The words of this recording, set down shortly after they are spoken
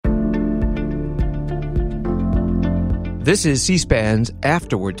This is C-SPAN's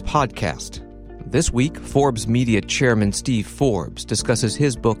Afterwards podcast. This week, Forbes Media Chairman Steve Forbes discusses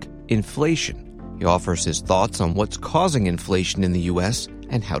his book, Inflation. He offers his thoughts on what's causing inflation in the U.S.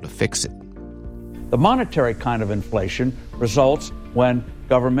 and how to fix it. The monetary kind of inflation results when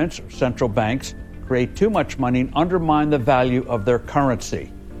governments or central banks create too much money and undermine the value of their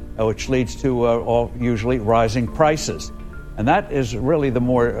currency, which leads to usually rising prices. And that is really the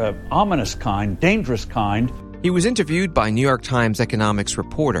more ominous kind, dangerous kind. He was interviewed by New York Times economics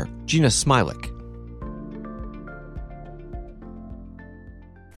reporter Gina Smilik.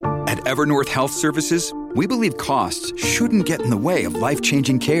 At Evernorth Health Services, we believe costs shouldn't get in the way of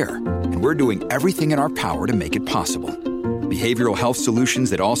life-changing care, and we're doing everything in our power to make it possible. Behavioral health solutions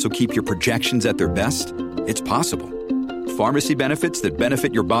that also keep your projections at their best? It's possible. Pharmacy benefits that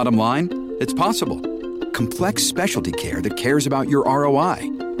benefit your bottom line? It's possible. Complex specialty care that cares about your ROI?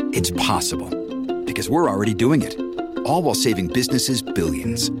 It's possible. Because we're already doing it. All while saving businesses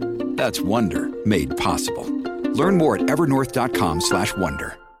billions. That's Wonder made possible. Learn more at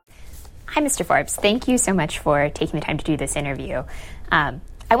evernorth.com/wonder. Hi, Mr. Forbes. Thank you so much for taking the time to do this interview.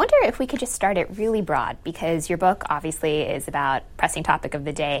 I wonder if we could just start it really broad, because your book obviously is about pressing topic of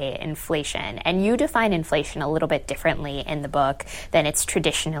the day, inflation. And you define inflation a little bit differently in the book than it's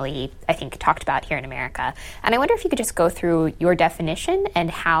traditionally, I think, talked about here in America. And I wonder if you could just go through your definition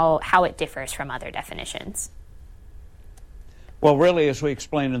and how it differs from other definitions. Well, really, as we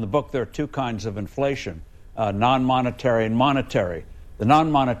explain in the book, there are two kinds of inflation, non-monetary and monetary. The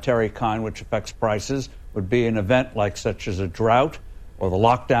non-monetary kind, which affects prices, would be an event like such as a drought, or the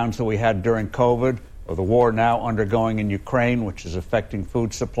lockdowns that we had during COVID, or the war now undergoing in Ukraine, which is affecting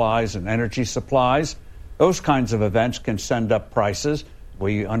food supplies and energy supplies. Those kinds of events can send up prices.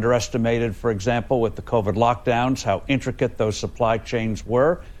 We underestimated, for example, with the COVID lockdowns, how intricate those supply chains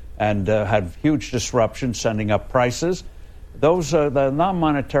were and had huge disruption, sending up prices. Those are the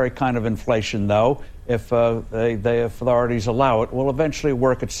non-monetary kind of inflation, though, if the authorities allow it, will eventually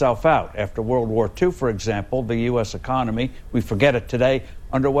work itself out. After World War II, for example, the U.S. economy, we forget it today,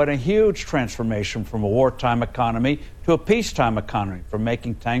 underwent a huge transformation from a wartime economy to a peacetime economy, from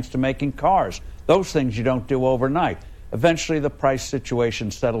making tanks to making cars. Those things you don't do overnight. Eventually, the price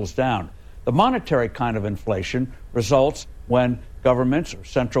situation settles down. The monetary kind of inflation results when governments or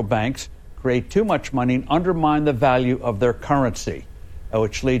central banks create too much money and undermine the value of their currency,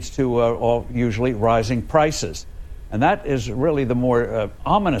 which leads to usually rising prices. And that is really the more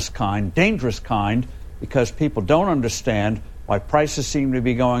ominous kind, dangerous kind, because people don't understand why prices seem to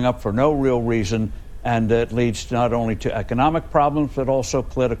be going up for no real reason, and it leads not only to economic problems, but also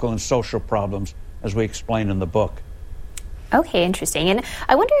political and social problems, as we explain in the book. Okay, interesting. And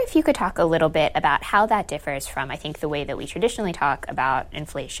I wonder if you could talk a little bit about how that differs from, I think, the way that we traditionally talk about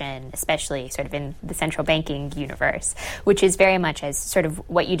inflation, especially sort of in the central banking universe, which is very much as sort of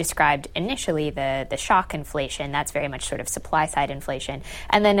what you described initially, the shock inflation. That's very much sort of supply side inflation.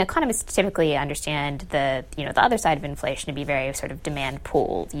 And then economists typically understand the other side of inflation to be very sort of demand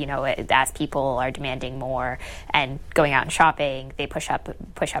pulled. As people are demanding more and going out and shopping, they push up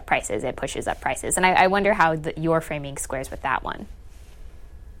prices. It pushes up prices. And I wonder how your framing squares with that one.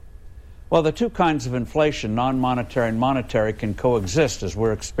 Well, the two kinds of inflation, non-monetary and monetary, can coexist as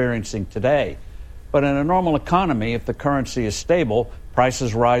we're experiencing today. But in a normal economy, if the currency is stable,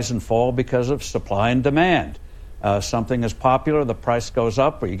 prices rise and fall because of supply and demand. Something is popular, the price goes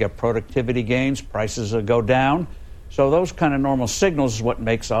up, or you get productivity gains, prices go down. So those kind of normal signals is what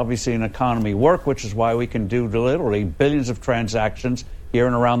makes, obviously, an economy work, which is why we can do literally billions of transactions here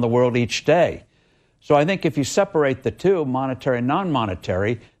and around the world each day. So I think if you separate the two, monetary and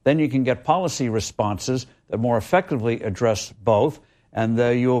non-monetary, then you can get policy responses that more effectively address both, and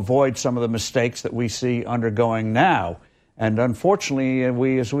you avoid some of the mistakes that we see undergoing now. And unfortunately,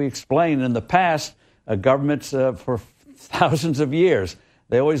 as we explained in the past, governments for thousands of years,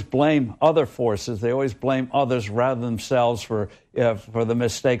 they always blame other forces. They always blame others rather than themselves for the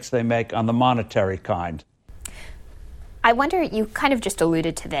mistakes they make on the monetary kind. I wonder, you kind of just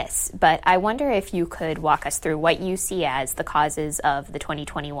alluded to this, but I wonder if you could walk us through what you see as the causes of the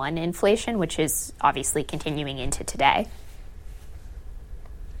 2021 inflation, which is obviously continuing into today.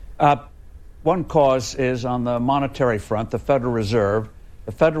 One cause is on the monetary front, the Federal Reserve.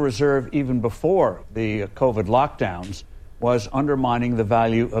 The Federal Reserve, even before the COVID lockdowns, was undermining the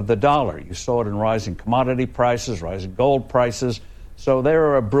value of the dollar. You saw it in rising commodity prices, rising gold prices. So they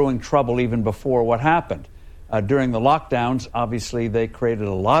were brewing trouble even before what happened. During the lockdowns, obviously, they created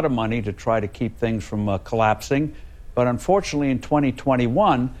a lot of money to try to keep things from collapsing. But unfortunately, in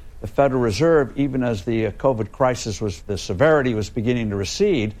 2021, the Federal Reserve, even as the COVID crisis the severity was beginning to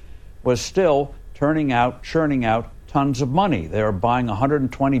recede, was still churning out tons of money. They were buying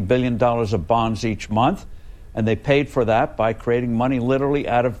 $120 billion of bonds each month, and they paid for that by creating money literally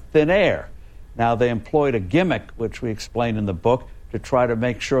out of thin air. Now, they employed a gimmick, which we explain in the book, to try to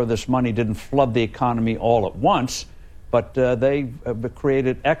make sure this money didn't flood the economy all at once, but they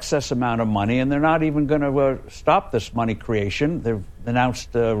created excess amount of money, and they're not even going to stop this money creation. They've announced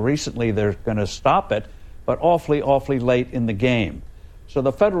recently they're going to stop it, but awfully late in the game. So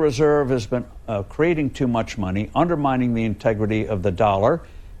the Federal Reserve has been creating too much money, undermining the integrity of the dollar,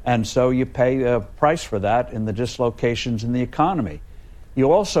 and so you pay a price for that in the dislocations in the economy.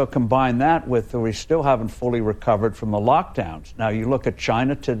 You also combine that with we still haven't fully recovered from the lockdowns. Now, you look at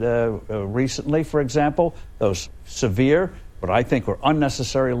China recently, for example, those severe, what I think were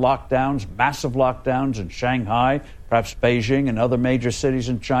unnecessary lockdowns, massive lockdowns in Shanghai, perhaps Beijing and other major cities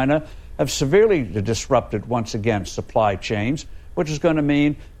in China, have severely disrupted, once again, supply chains, which is going to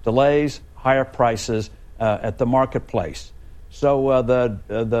mean delays, higher prices at the marketplace. So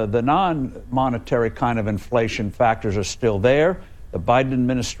the non-monetary kind of inflation factors are still there. The Biden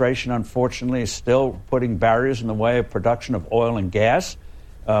administration, unfortunately, is still putting barriers in the way of production of oil and gas,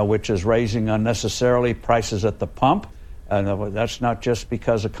 which is raising unnecessarily prices at the pump. That's not just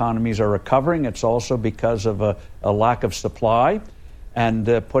because economies are recovering. It's also because of a lack of supply. And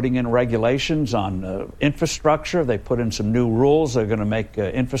putting in regulations on infrastructure. They put in some new rules. They're going to make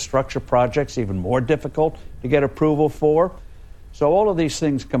infrastructure projects even more difficult to get approval for. So all of these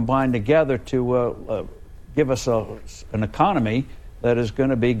things combine together to give us an economy that is going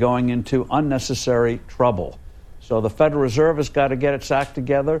to be going into unnecessary trouble. So the Federal Reserve has got to get its act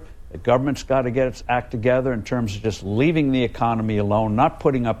together. The government's got to get its act together in terms of just leaving the economy alone, not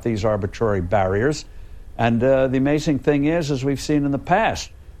putting up these arbitrary barriers. And the amazing thing is, as we've seen in the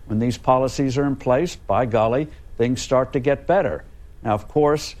past, when these policies are in place, by golly, things start to get better. Now, of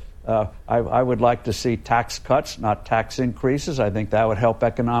course, I would like to see tax cuts, not tax increases. I think that would help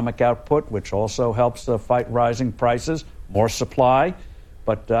economic output, which also helps fight rising prices, more supply.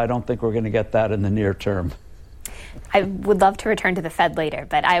 But I don't think we're going to get that in the near term. I would love to return to the Fed later,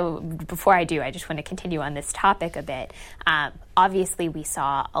 but before I do, I just want to continue on this topic a bit. Obviously, we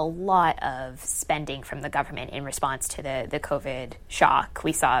saw a lot of spending from the government in response to the COVID shock.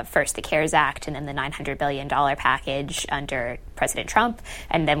 We saw first the CARES Act and then the $900 billion package under President Trump,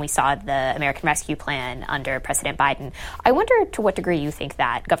 and then we saw the American Rescue Plan under President Biden. I wonder to what degree you think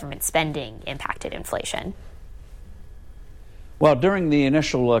that government spending impacted inflation. Well, during the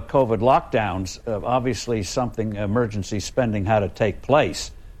initial COVID lockdowns, obviously emergency spending had to take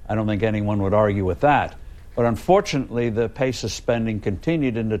place. I don't think anyone would argue with that. But unfortunately, the pace of spending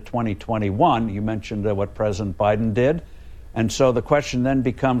continued into 2021. You mentioned what President Biden did. And so the question then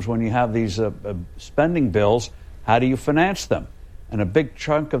becomes, when you have these spending bills, how do you finance them? And a big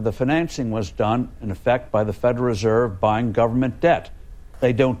chunk of the financing was done, in effect, by the Federal Reserve buying government debt.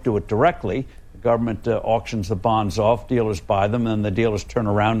 They don't do it directly. Government auctions the bonds off, dealers buy them, and the dealers turn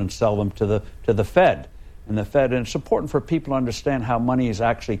around and sell them to the Fed. And it's important for people to understand how money is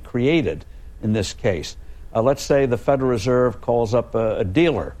actually created in this case. Let's say the Federal Reserve calls up a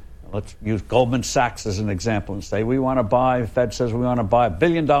dealer. Let's use Goldman Sachs as an example and say, the Fed says we want to buy $1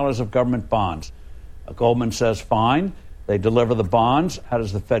 billion of government bonds. Goldman says, fine. They deliver the bonds. How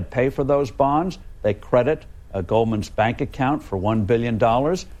does the Fed pay for those bonds? They credit Goldman's bank account for $1 billion.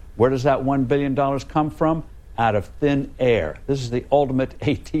 Where does that $1 billion come from? Out of thin air. This is the ultimate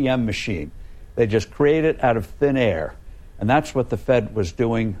ATM machine. They just create it out of thin air. And that's what the Fed was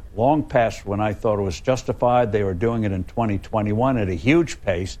doing long past when I thought it was justified. They were doing it in 2021 at a huge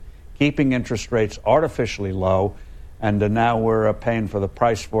pace, keeping interest rates artificially low. And now we're paying for the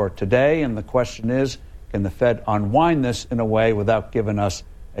price for it today. And the question is, can the Fed unwind this in a way without giving us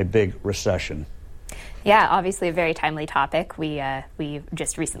a big recession? Yeah, obviously a very timely topic. We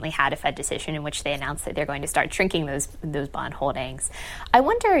just recently had a Fed decision in which they announced that they're going to start shrinking those bond holdings. I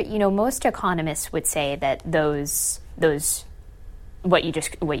wonder, most economists would say that the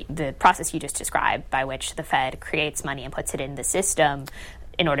process you just described, by which the Fed creates money and puts it in the system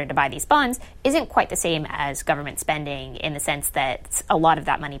in order to buy these bonds, isn't quite the same as government spending, in the sense that a lot of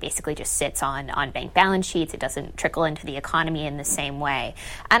that money basically just sits on bank balance sheets. It doesn't trickle into the economy in the same way.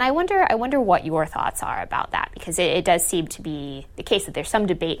 And I wonder what your thoughts are about that, because it does seem to be the case that there's some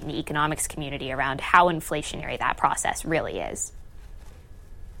debate in the economics community around how inflationary that process really is.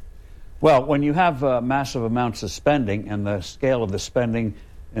 Well, when you have massive amounts of spending, and the scale of the spending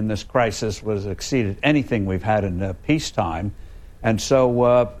in this crisis was exceeded anything we've had in peacetime, and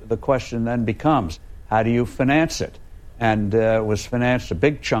so the question then becomes, how do you finance it? And a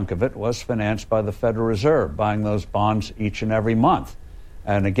big chunk of it was financed by the Federal Reserve, buying those bonds each and every month,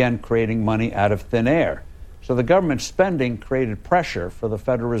 and again, creating money out of thin air. So the government spending created pressure for the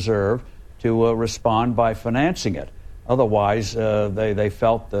Federal Reserve to respond by financing it. Otherwise, they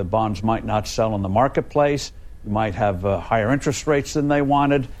felt the bonds might not sell in the marketplace. You might have higher interest rates than they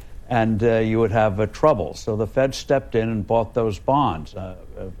wanted, and you would have trouble. So the Fed stepped in and bought those bonds. At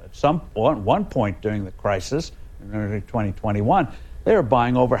one point during the crisis, in early 2021, they were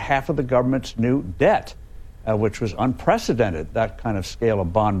buying over half of the government's new debt, which was unprecedented, that kind of scale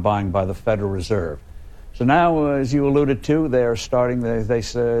of bond buying by the Federal Reserve. So now, as you alluded to, they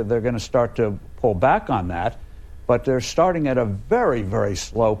say they're going to start to pull back on that, but they're starting at a very, very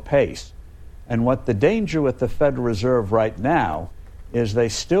slow pace. And what the danger with the Federal Reserve right now is they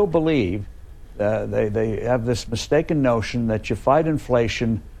still believe, they have this mistaken notion that you fight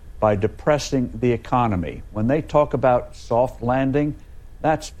inflation by depressing the economy. When they talk about soft landing,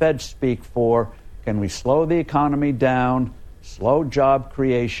 that's Fed speak for, can we slow the economy down, slow job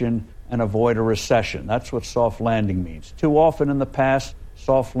creation, and avoid a recession? That's what soft landing means. Too often in the past,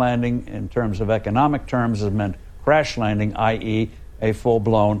 soft landing in terms of economic terms has meant crash landing, i.e. a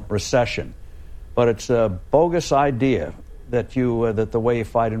full-blown recession. But it's a bogus idea that the way you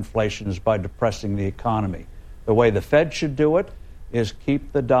fight inflation is by depressing the economy. The way the Fed should do it is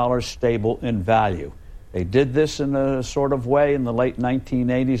keep the dollar stable in value. They did this in a sort of way in the late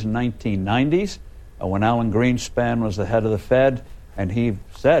 1980s and 1990s when Alan Greenspan was the head of the Fed, and he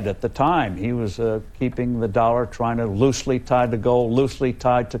said at the time he was keeping the dollar, trying to loosely tied to gold, loosely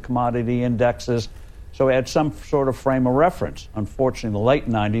tied to commodity indexes. So he had some sort of frame of reference. Unfortunately, in the late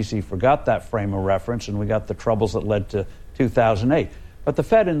 90s, he forgot that frame of reference, and we got the troubles that led to 2008. But the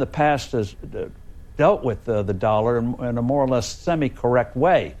Fed in the past has dealt with the dollar in a more or less semi-correct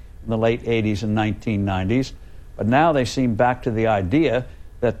way in the late 80s and 1990s. But now they seem back to the idea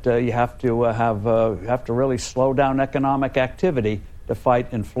that you have to really slow down economic activity to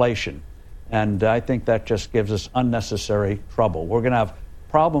fight inflation. And I think that just gives us unnecessary trouble. We're going to have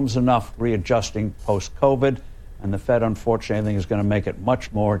problems enough readjusting post-COVID, and the Fed, unfortunately, I think is going to make it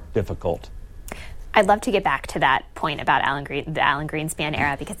much more difficult. I'd love to get back to that point about the Alan Greenspan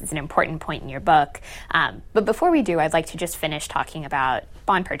era, because it's an important point in your book. But before we do, I'd like to just finish talking about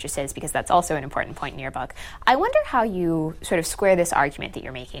bond purchases, because that's also an important point in your book. I wonder how you sort of square this argument that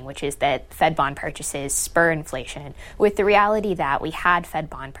you're making, which is that Fed bond purchases spur inflation, with the reality that we had Fed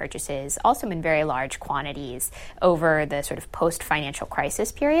bond purchases also in very large quantities over the sort of post-financial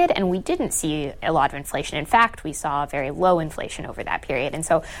crisis period, and we didn't see a lot of inflation. In fact, we saw very low inflation over that period. And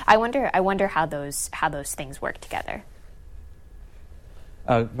so I wonder how those things work together.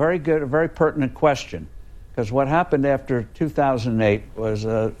 Very good, a very pertinent question, because what happened after 2008 was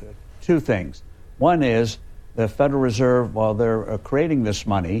two things. One is the Federal Reserve, while they're creating this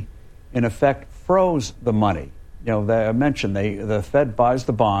money, in effect froze the money. I mentioned the Fed buys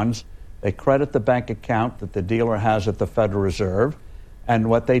the bonds, they credit the bank account that the dealer has at the Federal Reserve, and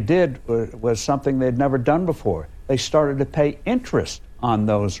what they did was something they'd never done before. They started to pay interest on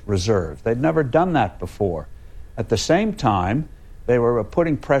those reserves. They'd never done that before. At the same time, they were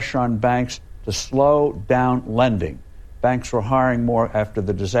putting pressure on banks to slow down lending. Banks were hiring more after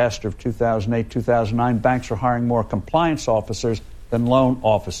the disaster of 2008, 2009. Banks were hiring more compliance officers than loan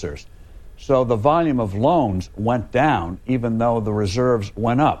officers. So the volume of loans went down, even though the reserves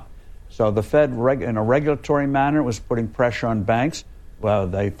went up. So the Fed, in a regulatory manner, was putting pressure on banks. Well,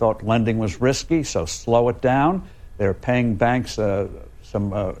 they thought lending was risky, so slow it down. They're paying banks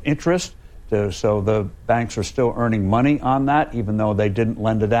some interest, so the banks are still earning money on that, even though they didn't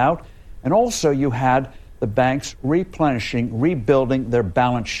lend it out. And also you had the banks rebuilding their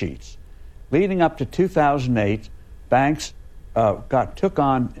balance sheets. Leading up to 2008, banks took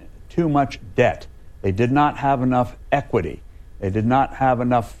on too much debt. They did not have enough equity. They did not have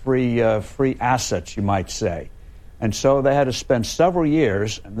enough free assets, you might say. And so they had to spend several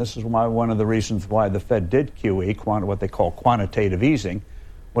years, and this is one of the reasons why the Fed did QE, what they call quantitative easing,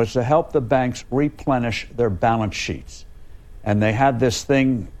 was to help the banks replenish their balance sheets. And they had this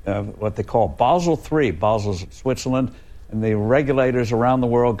thing, what they call Basel III, Basel's Switzerland, and the regulators around the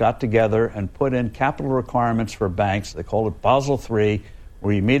world got together and put in capital requirements for banks. They called it Basel III.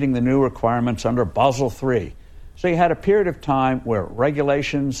 Were you meeting the new requirements under Basel III? So you had a period of time where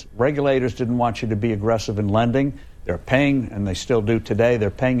regulators didn't want you to be aggressive in lending. They're paying, and they still do today,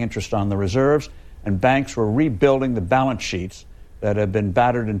 they're paying interest on the reserves, and banks were rebuilding the balance sheets that had been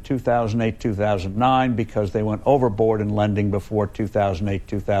battered in 2008, 2009 because they went overboard in lending before 2008,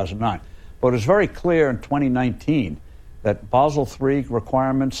 2009. But it was very clear in 2019 that Basel III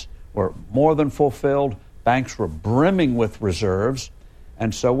requirements were more than fulfilled. Banks were brimming with reserves.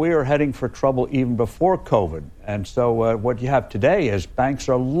 And so we are heading for trouble even before COVID. And so what you have today is banks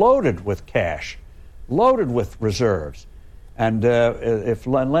are loaded with cash, loaded with reserves. And if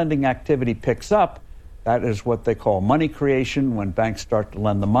lending activity picks up, that is what they call money creation when banks start to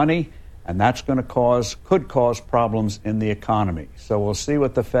lend the money, and that's going to could cause problems in the economy. So we'll see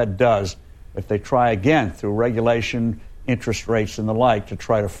what the Fed does if they try again through regulation, interest rates, and the like to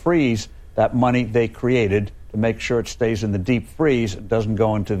try to freeze that money they created to make sure it stays in the deep freeze and doesn't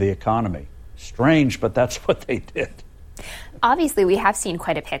go into the economy. Strange, but that's what they did. Obviously, we have seen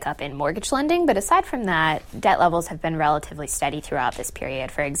quite a pickup in mortgage lending, but aside from that, debt levels have been relatively steady throughout this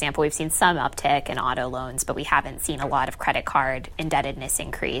period. For example, we've seen some uptick in auto loans, but we haven't seen a lot of credit card indebtedness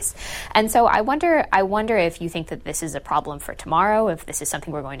increase. And so I wonder if you think that this is a problem for tomorrow, if this is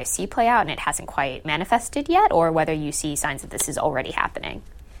something we're going to see play out and it hasn't quite manifested yet, or whether you see signs that this is already happening.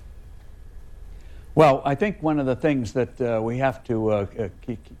 Well, I think one of the things that we have to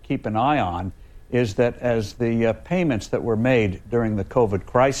keep an eye on is that as the payments that were made during the COVID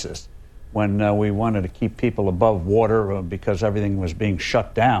crisis, when we wanted to keep people above water because everything was being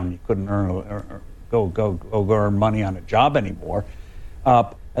shut down, you couldn't go earn money on a job anymore.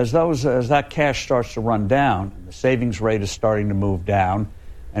 As that cash starts to run down, and the savings rate is starting to move down,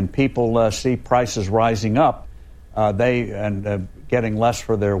 and people see prices rising up, getting less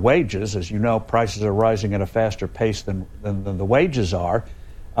for their wages. As you know, prices are rising at a faster pace than the wages are.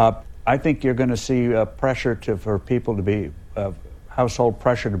 I think you're going to see pressure for people to be household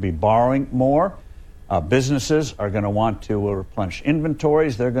pressure to be borrowing more. Businesses are going to want to replenish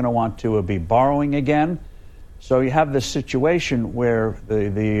inventories. They're going to want to be borrowing again. So you have this situation where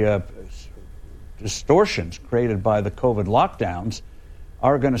the distortions created by the COVID lockdowns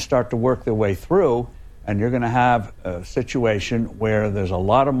are going to start to work their way through, and you're going to have a situation where there's a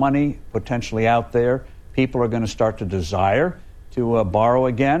lot of money potentially out there. People are going to start to desire to borrow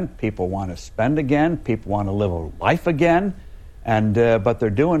again. People want to spend again. People want to live a life again. And but they're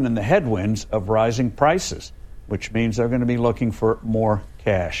doing in the headwinds of rising prices, which means they're going to be looking for more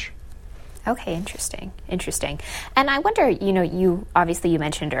cash. Okay, interesting. And I wonder, you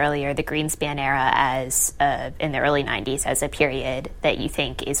mentioned earlier the Greenspan era as in the early 90s as a period that you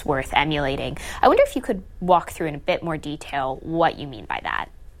think is worth emulating. I wonder if you could walk through in a bit more detail what you mean by that.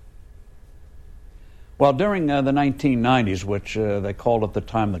 Well, during the 1990s, which they called at the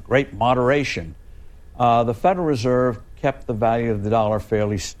time the Great Moderation, the Federal Reserve kept the value of the dollar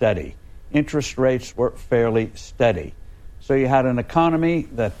fairly steady. Interest rates were fairly steady. So you had an economy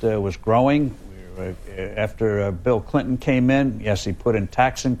that was growing. After Bill Clinton came in, yes, he put in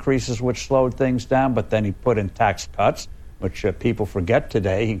tax increases, which slowed things down, but then he put in tax cuts, which people forget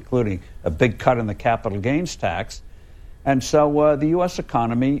today, including a big cut in the capital gains tax. And so the U.S.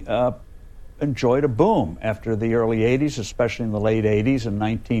 economy enjoyed a boom after the early 80s, especially in the late 80s and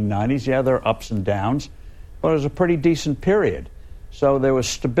 1990s. Yeah, there are ups and downs, but it was a pretty decent period. So there was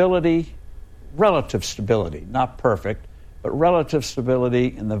stability, relative stability, not perfect, but relative stability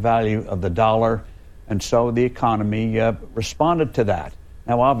in the value of the dollar. And so the economy responded to that.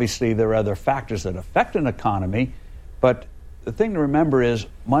 Now, obviously, there are other factors that affect an economy, but the thing to remember is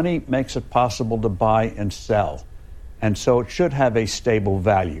money makes it possible to buy and sell. And so it should have a stable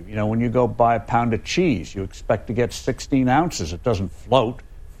value. When you go buy a pound of cheese, you expect to get 16 ounces. It doesn't float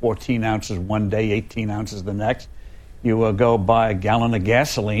 14 ounces one day, 18 ounces the next. You go buy a gallon of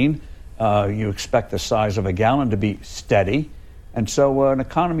gasoline, you expect the size of a gallon to be steady. And so an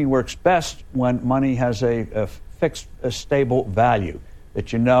economy works best when money has a fixed, a stable value,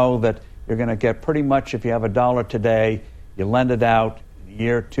 that you know that you're going to get pretty much, if you have $1 today, you lend it out in a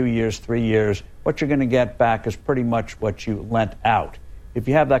year, 2 years, 3 years, what you're going to get back is pretty much what you lent out. If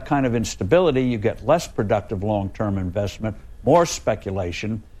you have that kind of instability, you get less productive long-term investment, more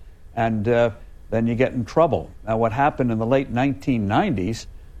speculation, and then you get in trouble. Now, what happened in the late 1990s,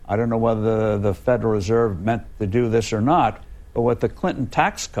 I don't know whether the Federal Reserve meant to do this or not, but with the Clinton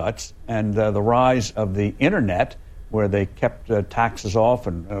tax cuts and the rise of the Internet, where they kept taxes off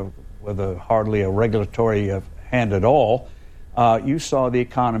and with hardly a regulatory hand at all, you saw the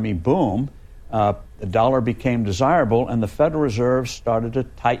economy boom. The dollar became desirable, and the Federal Reserve started to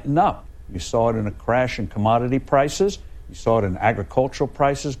tighten up. You saw it in a crash in commodity prices. You saw it in agricultural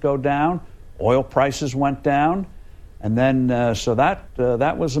prices go down. Oil prices went down. And then, so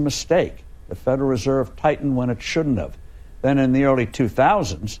that was a mistake. The Federal Reserve tightened when it shouldn't have. Then in the early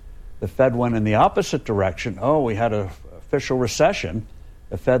 2000s, the Fed went in the opposite direction. Oh, we had an official recession.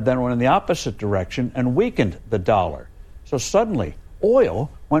 The Fed then went in the opposite direction and weakened the dollar. So suddenly, oil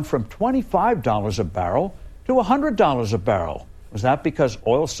went from $25 a barrel to $100 a barrel. Was that because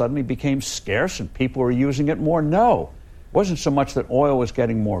oil suddenly became scarce and people were using it more? No. It wasn't so much that oil was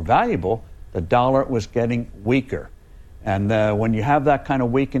getting more valuable, the dollar was getting weaker. And when you have that kind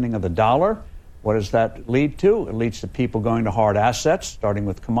of weakening of the dollar, What does that lead to? It leads to people going to hard assets, starting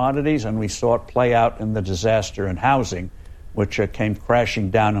with commodities, and we saw it play out in the disaster in housing, which came crashing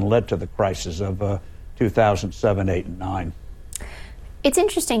down and led to the crisis of 2007, 8, and 9. It's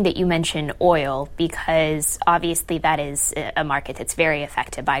interesting that you mention oil because obviously that is a market that's very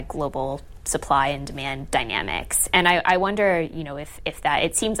affected by global supply and demand dynamics. And I wonder, if that,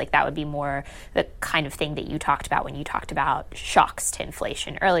 it seems like that would be more the kind of thing that you talked about when you talked about shocks to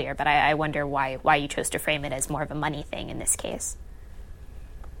inflation earlier. But I wonder why you chose to frame it as more of a money thing in this case.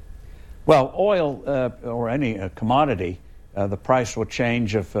 Well, oil or any commodity, the price will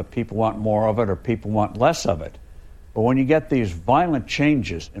change if people want more of it or people want less of it. But when you get these violent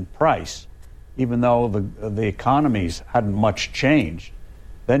changes in price, even though the economies hadn't much changed,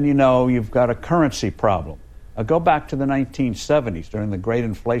 then you've got a currency problem. Go back to the 1970s, during the great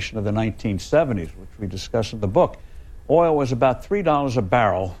inflation of the 1970s, which we discuss in the book. Oil was about $3 a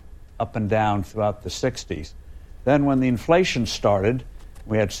barrel up and down throughout the 60s. Then when the inflation started,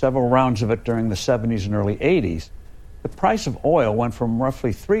 we had several rounds of it during the 70s and early 80s, the price of oil went from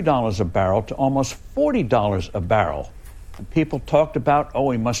roughly $3 a barrel to almost $40 a barrel. And people talked about,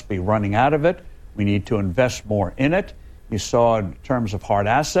 we must be running out of it. We need to invest more in it. You saw in terms of hard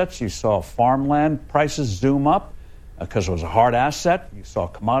assets, you saw farmland prices zoom up because it was a hard asset. You saw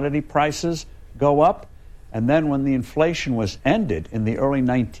commodity prices go up. And then when the inflation was ended in the early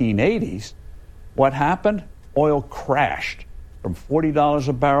 1980s, what happened? Oil crashed from $40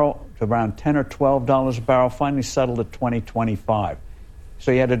 a barrel to around $10 or $12 a barrel, finally settled at $20, $25.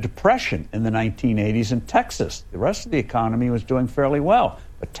 So you had a depression in the 1980s in Texas. The rest of the economy was doing fairly well,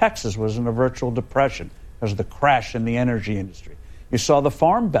 but Texas was in a virtual depression because of the crash in the energy industry. You saw the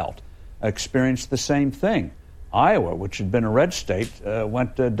Farm Belt experience the same thing. Iowa, which had been a red state,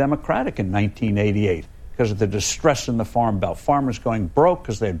 went Democratic in 1988 because of the distress in the Farm Belt. Farmers going broke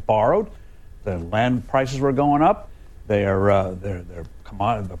because they had borrowed. The land prices were going up. The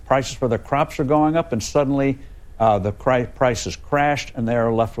prices for their crops are going up, and suddenly the prices crashed, and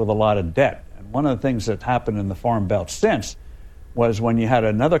they're left with a lot of debt. And one of the things that happened in the Farm Belt since was when you had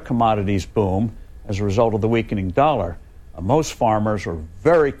another commodities boom as a result of the weakening dollar, most farmers were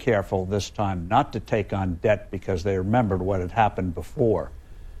very careful this time not to take on debt because they remembered what had happened before.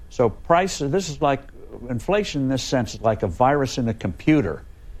 So this is like inflation in this sense is like a virus in a computer.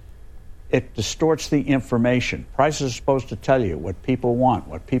 It distorts the information. Prices are supposed to tell you what people want,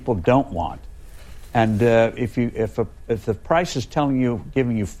 what people don't want. And if the price is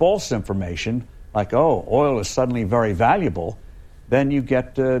giving you false information, like, oil is suddenly very valuable, then you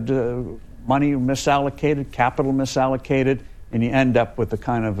get money misallocated, capital misallocated, and you end up with the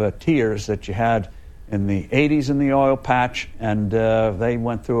kind of tiers that you had in the 80s in the oil patch, and they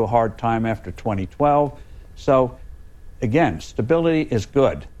went through a hard time after 2012. So, again, stability is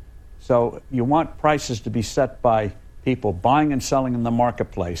good. So you want prices to be set by people buying and selling in the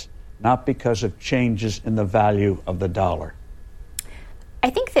marketplace, not because of changes in the value of the dollar. I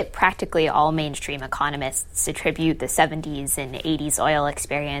think that practically all mainstream economists attribute the 70s and 80s oil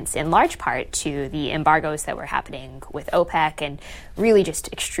experience in large part to the embargoes that were happening with OPEC and really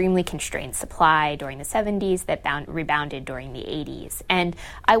just extremely constrained supply during the 70s that rebounded during the 80s. And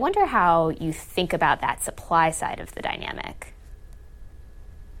I wonder how you think about that supply side of the dynamic.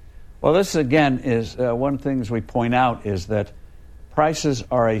 Well, this again is one of the things we point out is that prices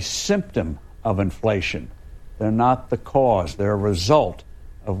are a symptom of inflation. They're not the cause. They're a result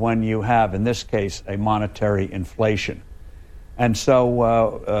of when you have, in this case, a monetary inflation. And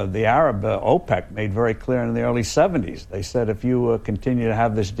so the Arab OPEC made very clear in the early 70s. They said if you continue to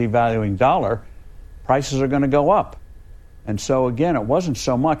have this devaluing dollar, prices are going to go up. And so, again, it wasn't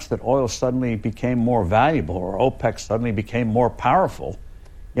so much that oil suddenly became more valuable or OPEC suddenly became more powerful.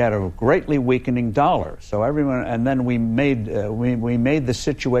 You had a greatly weakening dollar. So and then we made the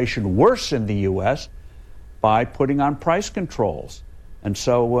situation worse in the U.S. by putting on price controls, and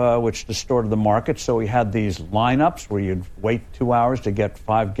so which distorted the market. So we had these lineups where you'd wait 2 hours to get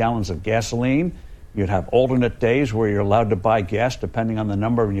 5 gallons of gasoline. You'd have alternate days where you're allowed to buy gas depending on the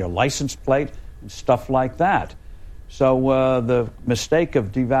number of your license plate and stuff like that. So the mistake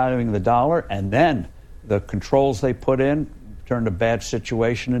of devaluing the dollar and then the controls they put in turned a bad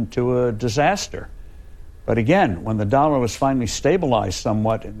situation into a disaster. But again, when the dollar was finally stabilized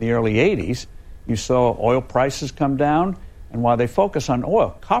somewhat in the early 80s, you saw oil prices come down, and while they focus on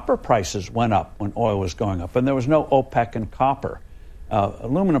oil, copper prices went up when oil was going up, and there was no OPEC in copper.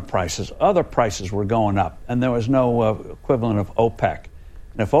 Aluminum prices, other prices were going up, and there was no equivalent of OPEC.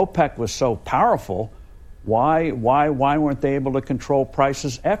 And if OPEC was so powerful, why weren't they able to control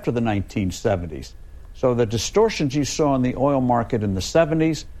prices after the 1970s? So the distortions you saw in the oil market in the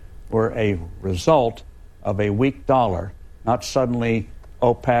 70s were a result of a weak dollar, not suddenly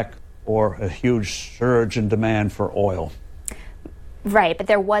OPEC or a huge surge in demand for oil. Right, but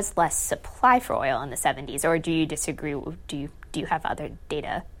there was less supply for oil in the 70s, or do you disagree? Do you have other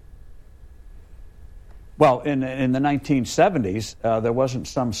data? Well, in the 1970s, there wasn't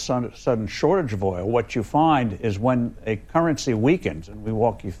some sudden shortage of oil. What you find is when a currency weakens, and we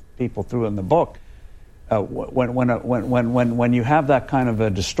walk you people through in the book, when you have that kind of a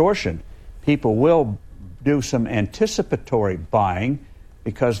distortion, people will do some anticipatory buying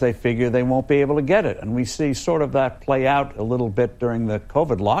because they figure they won't be able to get it. And we see sort of that play out a little bit during the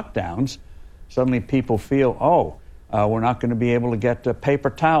COVID lockdowns. Suddenly people feel, we're not going to be able to get paper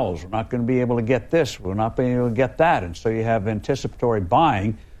towels. We're not going to be able to get this. We're not being able to get that. And so you have anticipatory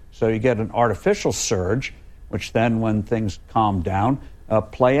buying. So you get an artificial surge, which then, when things calm down,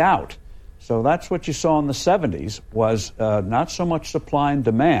 play out. So that's what you saw in the 70s, was not so much supply and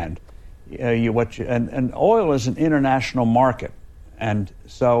demand. And oil is an international market. And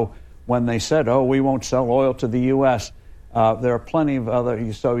so when they said, we won't sell oil to the U.S., there are plenty of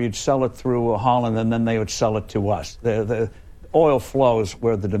other, so you'd sell it through Holland and then they would sell it to us. The oil flows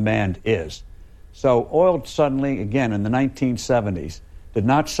where the demand is. So oil suddenly, again, in the 1970s, did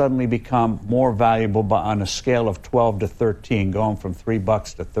not suddenly become more valuable on a scale of 12 to 13, going from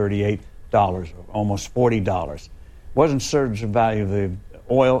 $3 to $38, almost $40. It wasn't surge of value of the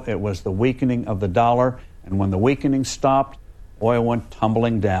oil, it was the weakening of the dollar. And when the weakening stopped, oil went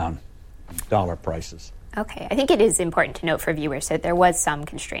tumbling down, dollar prices. Okay, I think it is important to note for viewers that there was some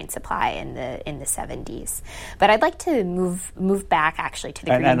constrained supply in the 70s, but I'd like to move back actually to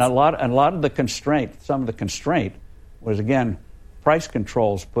the greens. And a lot of the constraint, some of the constraint was, again, price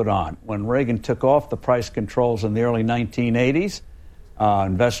controls put on. When Reagan took off the price controls in the early 1980s,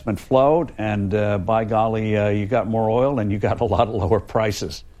 investment flowed, and by golly, you got more oil and you got a lot of lower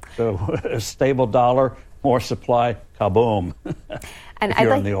prices. So a stable dollar, more supply, kaboom! And if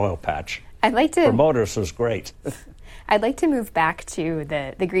you're in the oil patch. I'd like to. For motors was great. I'd like to move back to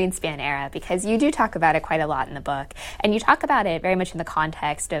the Greenspan era, because you do talk about it quite a lot in the book, and you talk about it very much in the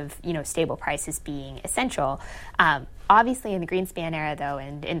context of stable prices being essential. Obviously, in the Greenspan era, though,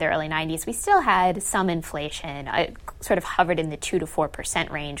 and in the early 90s, we still had some inflation. It sort of hovered in the 2 to 4%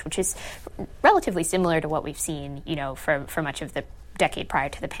 range, which is relatively similar to what we've seen, for much of the decade prior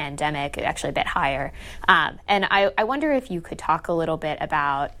to the pandemic, actually a bit higher. And I wonder if you could talk a little bit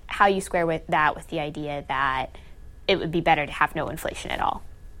about how you square with the idea that it would be better to have no inflation at all.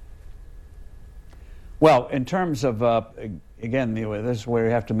 Well, in terms of, again, this is where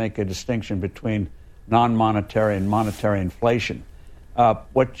you have to make a distinction between non-monetary and monetary inflation. Paul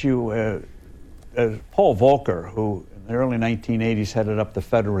Volcker, who in the early 1980s headed up the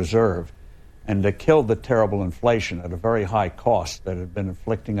Federal Reserve, and killed the terrible inflation at a very high cost that had been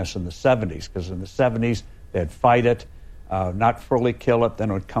afflicting us in the 70s, because in the 70s they'd fight it, not fully kill it,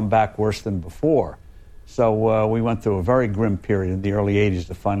 then it would come back worse than before. So we went through a very grim period in the early 80s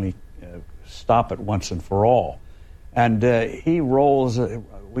to finally stop it once and for all. And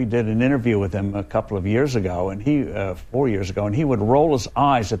we did an interview with him a couple of years ago, and 4 years ago, and he would roll his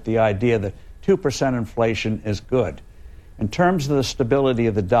eyes at the idea that 2% inflation is good. In terms of the stability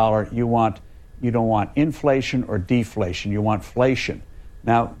of the dollar, you don't want inflation or deflation. You want inflation.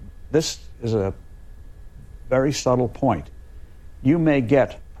 Now, this is a very subtle point. You may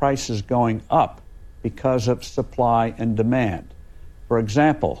get prices going up because of supply and demand. For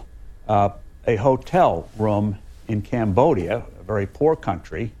example, a hotel room in Cambodia, a very poor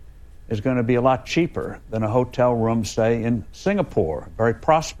country, is going to be a lot cheaper than a hotel room, say, in Singapore, a very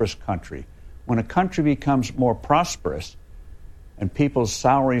prosperous country. When a country becomes more prosperous, and people's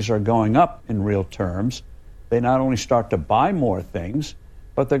salaries are going up in real terms, they not only start to buy more things,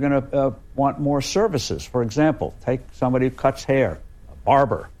 but they're going to want more services. For example, take somebody who cuts hair, a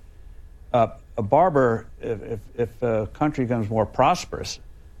barber. A barber, if a country becomes more prosperous,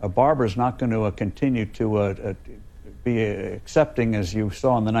 a barber is not going to continue to be accepting, as you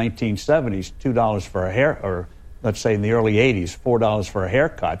saw in the 1970s, $2 for a hair, or let's say in the early 80s, $4 for a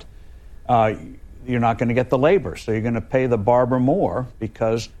haircut. You're not going to get the labor, so you're going to pay the barber more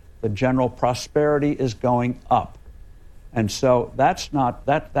because the general prosperity is going up. And so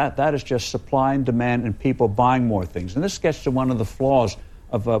that is just supply and demand and people buying more things. And this gets to one of the flaws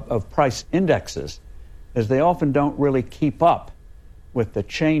of price indexes, is they often don't really keep up with the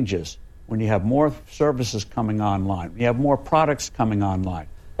changes when you have more services coming online, you have more products coming online,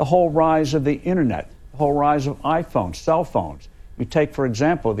 the whole rise of the internet, the whole rise of iPhones, cell phones. You take, for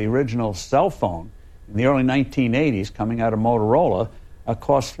example, the original cell phone in the early 1980s coming out of Motorola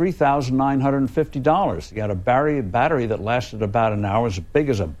cost $3,950. You got a battery that lasted about an hour, as big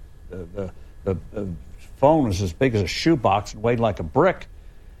as a The phone was as big as a shoebox and weighed like a brick.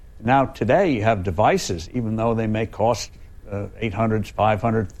 Now today you have devices, even though they may cost $800,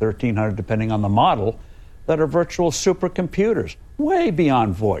 $500, $1,300, depending on the model, that are virtual supercomputers, way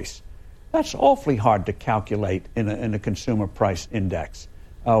beyond voice. That's awfully hard to calculate in a consumer price index,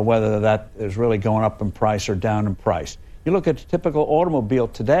 whether that is really going up in price or down in price. You look at a typical automobile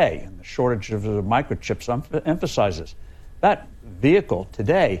today, and the shortage of microchips emphasizes that vehicle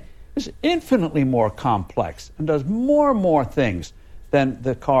today is infinitely more complex and does more and more things than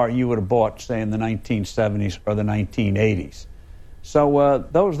the car you would have bought, say, in the 1970s or the 1980s. So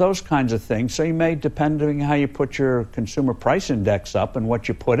those kinds of things. So you may, depending on how you put your consumer price index up and what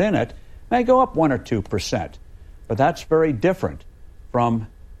you put in it, may go up 1 or 2%. But that's very different from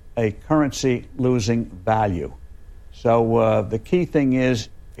a currency losing value. So the key thing is,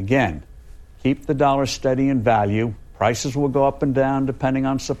 again, keep the dollar steady in value. Prices will go up and down depending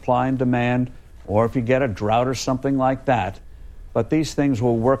on supply and demand, or if you get a drought or something like that. But these things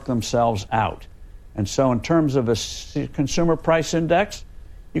will work themselves out. And so in terms of a consumer price index,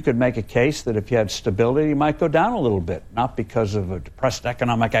 you could make a case that if you had stability, you might go down a little bit, not because of a depressed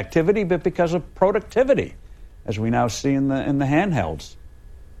economic activity, but because of productivity, as we now see in the handhelds.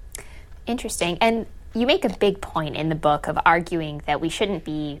 Interesting. And you make a big point in the book of arguing that we shouldn't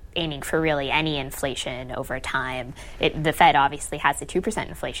be aiming for really any inflation over time. The Fed obviously has a 2%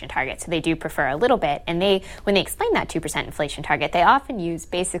 inflation target, so they do prefer a little bit. And when they explain that 2% inflation target, they often use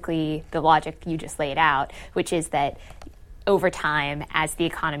basically the logic you just laid out, which is that over time, as the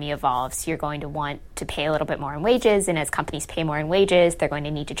economy evolves, you're going to want to pay a little bit more in wages, and as companies pay more in wages, they're going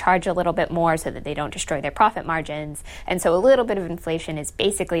to need to charge a little bit more so that they don't destroy their profit margins. And so a little bit of inflation is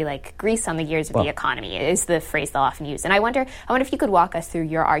basically like grease on the gears of the economy, is the phrase they'll often use. And I wonder if you could walk us through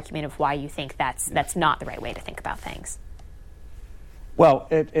your argument of why you think that's not the right way to think about things. Well,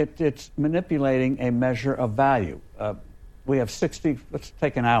 it's manipulating a measure of value. We have let's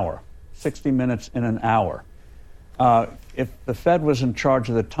take an hour, 60 minutes in an hour. If the Fed was in charge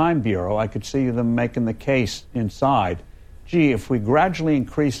of the Time Bureau, I could see them making the case inside, gee, if we gradually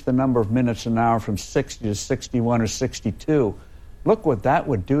increase the number of minutes an hour from 60 to 61 or 62, look what that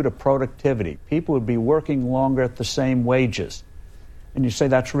would do to productivity. People would be working longer at the same wages. And you say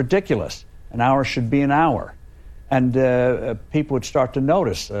that's ridiculous. An hour should be an hour. And people would start to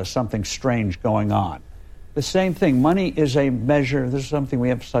notice something strange going on. The same thing. Money is a measure. This is something we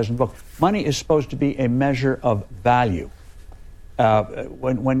emphasize in the book. Money is supposed to be a measure of value.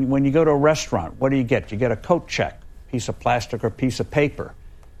 When you go to a restaurant, what do you get? You get a coat check, piece of plastic or piece of paper.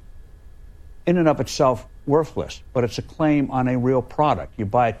 In and of itself, worthless, but it's a claim on a real product. You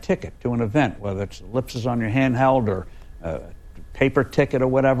buy a ticket to an event, whether it's ellipses on your handheld or a paper ticket or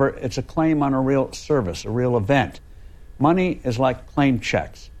whatever. It's a claim on a real service, a real event. Money is like claim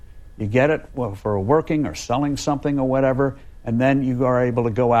checks. You get it for working or selling something or whatever, and then you are able to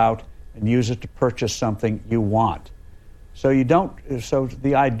go out and use it to purchase something you want. So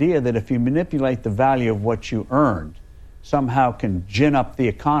the idea that if you manipulate the value of what you earned, somehow can gin up the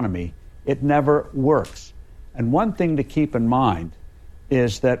economy, it never works. And one thing to keep in mind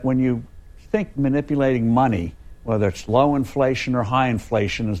is that when you think manipulating money, whether it's low inflation or high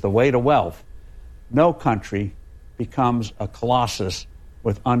inflation, is the way to wealth, no country becomes a colossus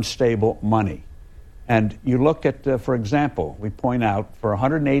with unstable money. And you look at, for example, we point out for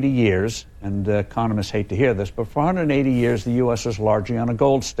 180 years, and economists hate to hear this, but for 180 years the U.S. was largely on a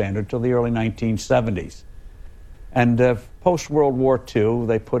gold standard till the early 1970s. And post-World War II,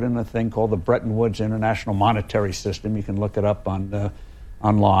 they put in a thing called the Bretton Woods International Monetary System. You can look it up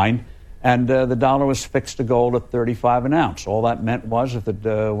online. And the dollar was fixed to gold at 35 an ounce. All that meant was if it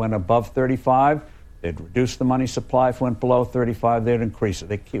went above 35, they'd reduce the money supply. If it went below 35, they'd increase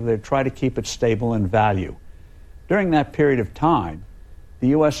it. They'd try to keep it stable in value. During that period of time, the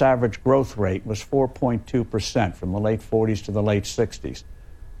U.S. average growth rate was 4.2% from the late 40s to the late 60s.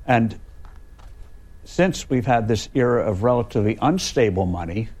 And since we've had this era of relatively unstable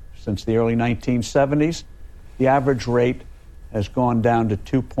money, since the early 1970s, the average rate has gone down to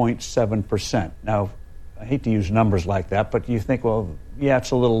 2.7%. Now, I hate to use numbers like that, but you think, well, yeah,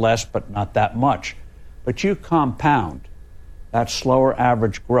 it's a little less, but not that much. But you compound that slower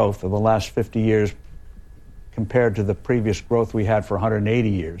average growth of the last 50 years compared to the previous growth we had for 180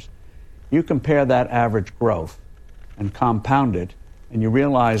 years. You compare that average growth and compound it, and you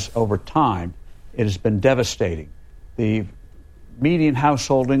realize over time it has been devastating. The median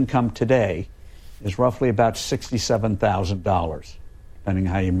household income today is roughly about $67,000, depending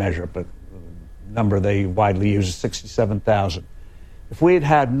on how you measure it, but the number they widely use is $67,000. If we had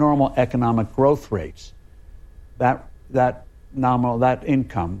had normal economic growth rates, that nominal, that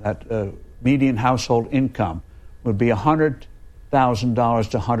income, that median household income would be $100,000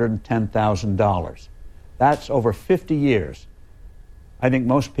 to $110,000. That's over 50 years. I think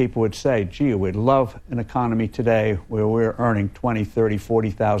most people would say, gee, we'd love an economy today where we're earning $20,000,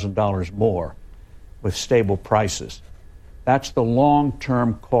 $30,000, $40,000 more with stable prices. That's the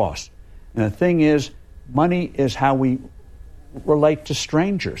long-term cost. And the thing is, money is how we relate to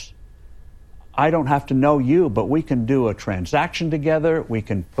strangers. I don't have to know you, but we can do a transaction together. We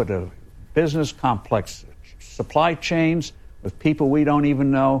can put a business complex supply chains with people we don't even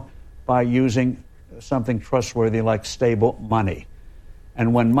know by using something trustworthy like stable money.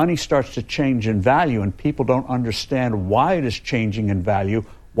 And when money starts to change in value and people don't understand why it is changing in value,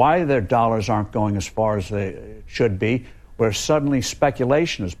 why their dollars aren't going as far as they should be, where suddenly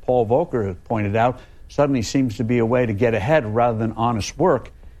speculation, as Paul Volcker has pointed out, suddenly seems to be a way to get ahead rather than honest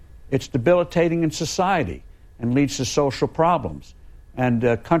work, it's debilitating in society and leads to social problems.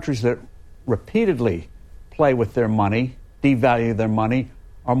 And countries that repeatedly play with their money, devalue their money,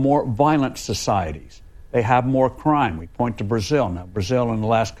 are more violent societies. They have more crime. We point to Brazil. Now, Brazil in the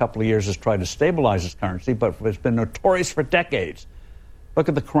last couple of years has tried to stabilize its currency, but it's been notorious for decades. Look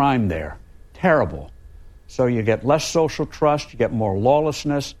at the crime there. Terrible. So you get less social trust, you get more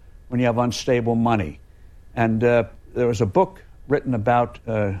lawlessness when you have unstable money. And there was a book written about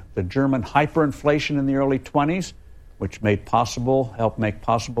the German hyperinflation in the early 20s, which helped make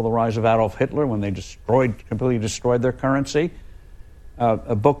possible the rise of Adolf Hitler when they completely destroyed their currency.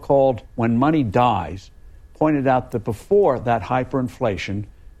 A book called When Money Dies pointed out that before that hyperinflation,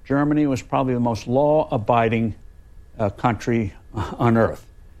 Germany was probably the most law-abiding country on earth.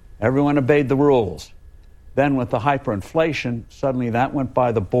 Everyone obeyed the rules. Then with the hyperinflation, suddenly that went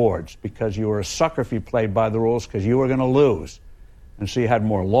by the boards because you were a sucker if you played by the rules because you were going to lose. And so you had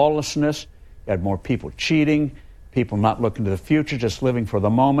more lawlessness, you had more people cheating, people not looking to the future, just living for the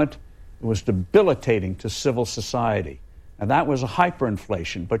moment. It was debilitating to civil society. And that was a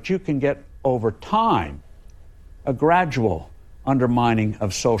hyperinflation. But you can get, over time, a gradual undermining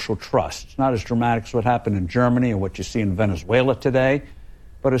of social trust. It's not as dramatic as what happened in Germany or what you see in Venezuela today,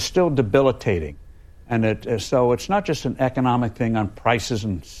 but it's still debilitating. And so it's not just an economic thing on prices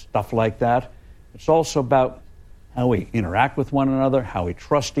and stuff like that. It's also about how we interact with one another, how we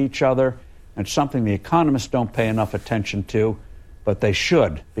trust each other. And it's something the economists don't pay enough attention to, but they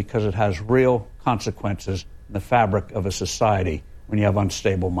should, because it has real consequences in the fabric of a society when you have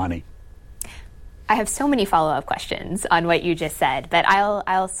unstable money. I have so many follow-up questions on what you just said, but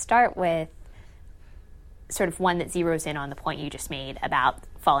I'll start with sort of one that zeroes in on the point you just made about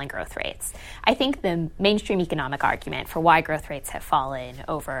falling growth rates. I think the mainstream economic argument for why growth rates have fallen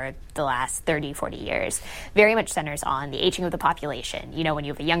over the last 30, 40 years very much centers on the aging of the population. You know, when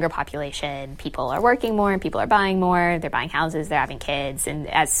you have a younger population, people are working more and people are buying more, they're buying houses, they're having kids, and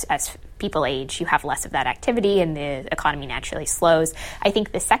as people age, you have less of that activity and the economy naturally slows. I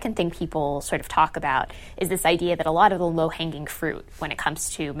think the second thing people sort of talk about is this idea that a lot of the low-hanging fruit when it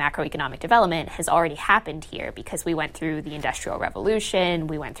comes to macroeconomic development has already happened here because we went through the Industrial Revolution,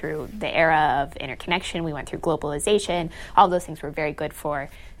 we went through the era of interconnection, we went through globalization. All those things were very good for,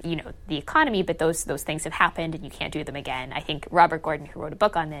 you know, the economy, but those things have happened and you can't do them again. I think Robert Gordon, who wrote a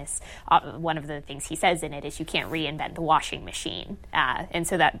book on this, one of the things he says in it is you can't reinvent the washing machine. And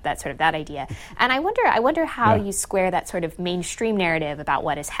so that's sort of that idea. And I wonder how you square that sort of mainstream narrative about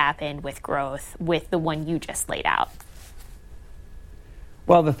what has happened with growth with the one you just laid out.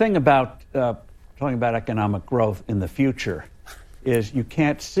 Well, the thing about talking about economic growth in the future is you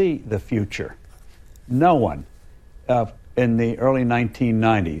can't see the future. No one in the early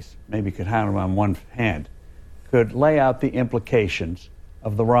 1990s, maybe you could count them on one hand, could lay out the implications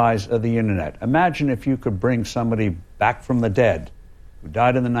of the rise of the internet. Imagine if you could bring somebody back from the dead who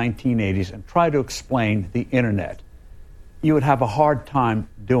died in the 1980s and try to explain the internet. You would have a hard time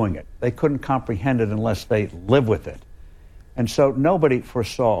doing it. They couldn't comprehend it unless they lived with it. And so nobody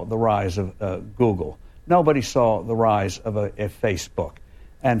foresaw the rise of Google. Nobody saw the rise of a Facebook.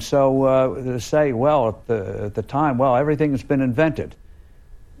 And so to say, well, at the time, well, everything has been invented.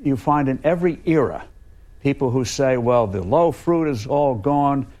 You find in every era people who say, well, the low fruit is all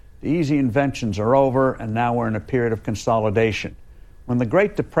gone, the easy inventions are over, and now we're in a period of consolidation. When the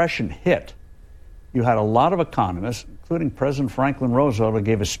Great Depression hit, you had a lot of economists, including President Franklin Roosevelt, who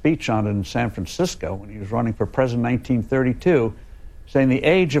gave a speech on it in San Francisco when he was running for president in 1932, saying the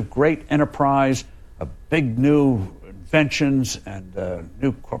age of great enterprise, of big new inventions and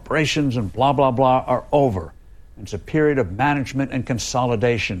new corporations and blah, blah, blah are over. It's a period of management and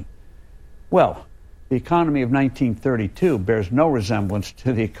consolidation. Well, the economy of 1932 bears no resemblance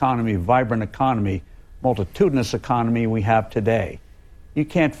to the vibrant economy multitudinous economy we have today. You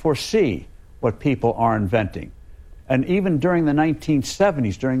can't foresee what people are inventing. And even during the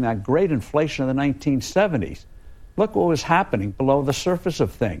 1970s, during that great inflation of the 1970s, look what was happening below the surface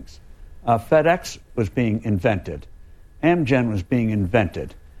of things. FedEx was being invented. Amgen was being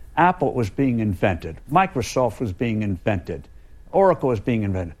invented. Apple was being invented. Microsoft was being invented. Oracle was being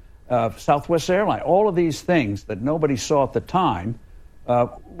invented. Southwest Airlines, all of these things that nobody saw at the time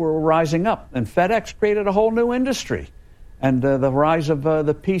were rising up. And FedEx created a whole new industry. And the rise of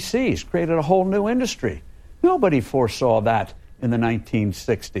the PCs created a whole new industry. Nobody foresaw that in the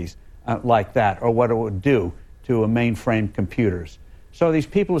 1960s like that, or what it would do to mainframe computers. So these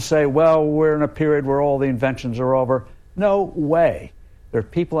people who say, well, we're in a period where all the inventions are over, no way. There are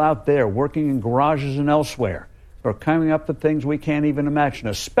people out there working in garages and elsewhere who are coming up with things we can't even imagine,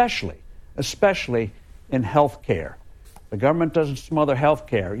 especially in healthcare. The government doesn't smother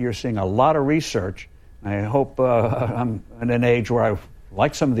healthcare. You're seeing a lot of research. I hope I'm in an age where I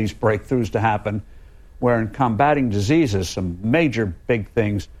like some of these breakthroughs to happen, where in combating diseases, some major big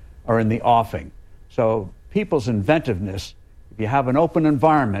things are in the offing. So people's inventiveness, if you have an open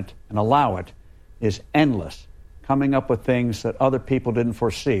environment and allow it, is endless, coming up with things that other people didn't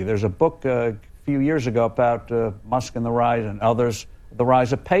foresee. There's a book a few years ago about Musk and the rise and others, the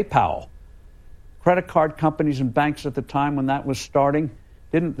rise of PayPal. Credit card companies and banks at the time when that was starting,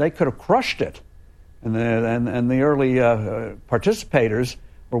 they could have crushed it. And the early participators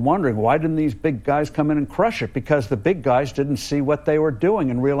were wondering, why didn't these big guys come in and crush it? Because the big guys didn't see what they were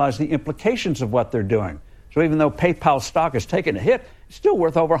doing and realize the implications of what they're doing. So even though PayPal stock has taken a hit, it's still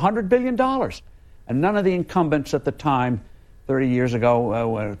worth over $100 billion. And none of the incumbents at the time, 30 years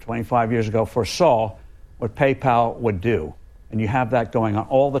ago, 25 years ago, foresaw what PayPal would do. And you have that going on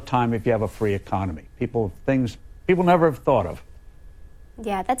all the time if you have a free economy. Things people never have thought of.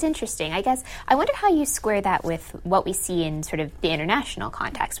 Yeah, that's interesting. I guess I wonder how you square that with what we see in sort of the international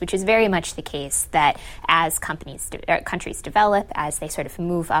context, which is very much the case that as countries develop, as they sort of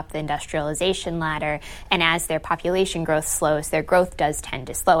move up the industrialization ladder, and as their population growth slows, their growth does tend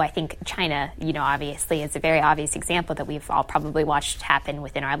to slow. I think China, obviously is a very obvious example that we've all probably watched happen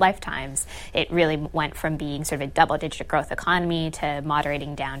within our lifetimes. It really went from being sort of a double-digit growth economy to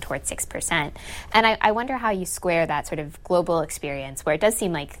moderating down towards 6%. And I wonder how you square that sort of global experience where it does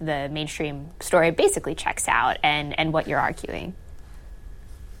seem like the mainstream story basically checks out and what you're arguing.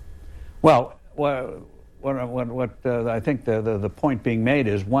 Well, what I think the point being made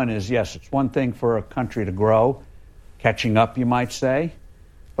is, yes, it's one thing for a country to grow, catching up, you might say,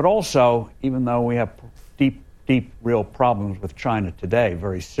 but also, even though we have deep, real problems with China today,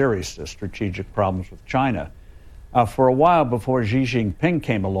 very serious strategic problems with China, for a while before Xi Jinping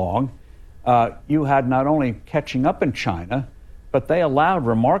came along, you had not only catching up in China, but they allowed,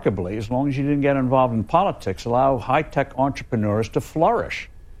 remarkably, as long as you didn't get involved in politics, allow high-tech entrepreneurs to flourish.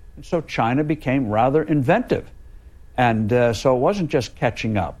 And so China became rather inventive. And so it wasn't just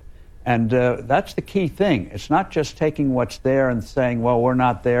catching up. And that's the key thing. It's not just taking what's there and saying, well, we're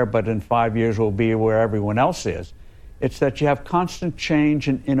not there, but in 5 years we'll be where everyone else is. It's that you have constant change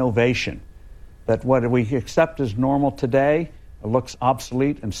and innovation, that what we accept as normal today looks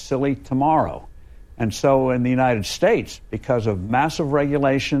obsolete and silly tomorrow. And so in the United States, because of massive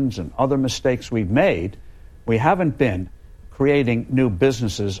regulations and other mistakes we've made, we haven't been creating new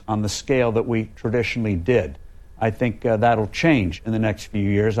businesses on the scale that we traditionally did. I think that'll change in the next few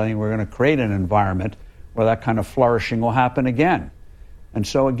years. I think we're going to create an environment where that kind of flourishing will happen again. And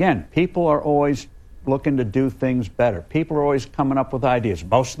so, again, people are always looking to do things better. People are always coming up with ideas.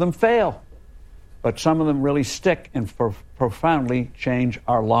 Most of them fail, but some of them really stick and profoundly change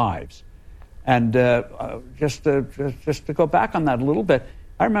our lives. And just to go back on that a little bit,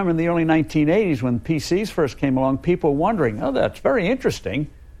 I remember in the early 1980s when PCs first came along, people wondering, oh, that's very interesting.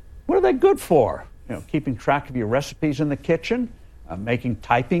 What are they good for? Keeping track of your recipes in the kitchen, making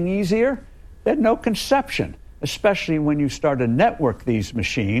typing easier? They had no conception, especially when you start to network these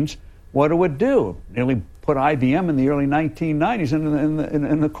machines, what it would do. Nearly put IBM in the early 1990s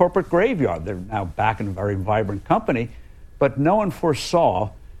in the corporate graveyard. They're now back in a very vibrant company, but no one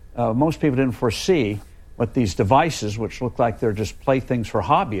foresaw. Most people didn't foresee what these devices, which look like they're just playthings for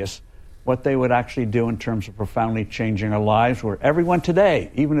hobbyists, what they would actually do in terms of profoundly changing our lives, where everyone today,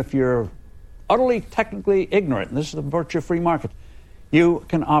 even if you're utterly technically ignorant, and this is the virtue of free market, you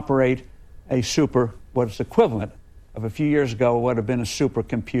can operate what's equivalent of a few years ago would have been a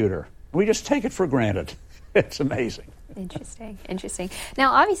supercomputer. We just take it for granted. It's amazing. Interesting.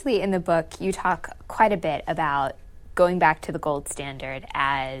 Now, obviously, in the book, you talk quite a bit about going back to the gold standard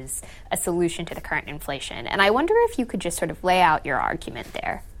as a solution to the current inflation. And I wonder if you could just sort of lay out your argument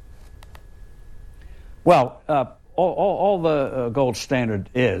there. Well, all the gold standard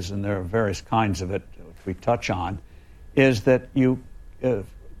is, and there are various kinds of it, which we touch on, is that you,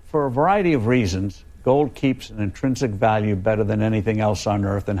 for a variety of reasons, gold keeps an intrinsic value better than anything else on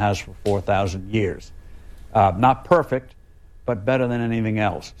Earth and has for 4,000 years. Not perfect, but better than anything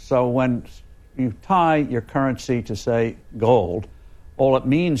else. So when you tie your currency to, say, gold, all it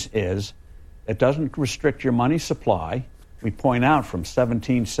means is it doesn't restrict your money supply. We point out from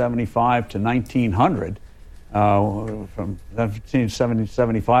 1775 to 1900, from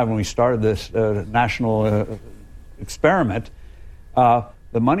 1775 when we started this national experiment,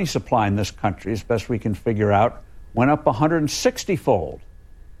 the money supply in this country, as best we can figure out, went up 160-fold.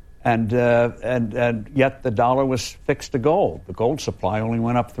 And yet the dollar was fixed to gold. The gold supply only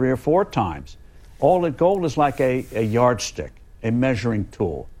went up 3 or 4 times. Gold is like a yardstick, a measuring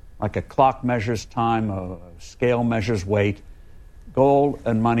tool. Like a clock measures time, a scale measures weight. Gold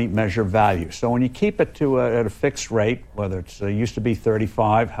and money measure value. So when you keep it at a fixed rate, whether it used to be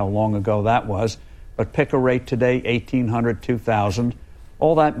 35, how long ago that was, but pick a rate today, 1,800, 2,000,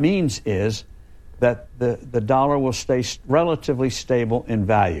 all that means is that the dollar will stay relatively stable in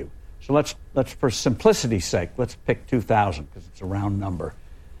value. So let's for simplicity's sake, let's pick 2,000 because it's a round number.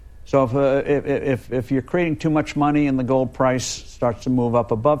 So if you're creating too much money and the gold price starts to move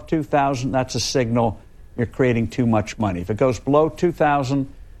up above 2,000, that's a signal you're creating too much money. If it goes below 2,000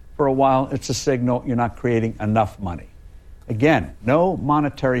 for a while, it's a signal you're not creating enough money. Again, no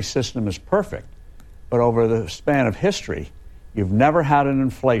monetary system is perfect, but over the span of history, you've never had an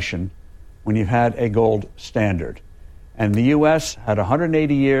inflation when you've had a gold standard. And the U.S. had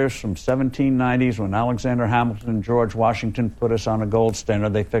 180 years from 1790s when Alexander Hamilton and George Washington put us on a gold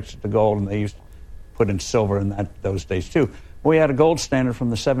standard. They fixed it to gold, and they used to put in silver in those days too. We had a gold standard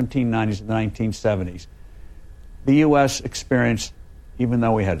from the 1790s to the 1970s. The U.S. experienced, even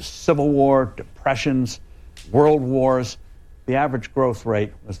though we had civil war, depressions, world wars, the average growth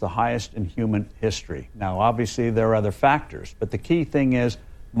rate was the highest in human history. Now, obviously, there are other factors, but the key thing is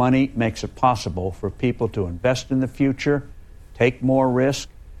money makes it possible for people to invest in the future, take more risk,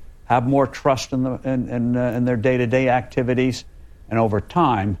 have more trust in their day-to-day activities, and over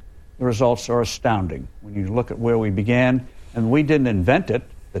time, the results are astounding. When you look at where we began, and we didn't invent it,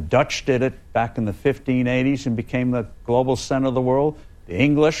 the Dutch did it back in the 1580s and became the global center of the world. The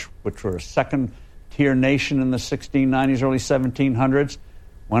English, which were a second-tier nation in the 1690s, early 1700s,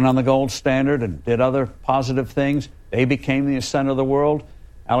 went on the gold standard and did other positive things. They became the center of the world.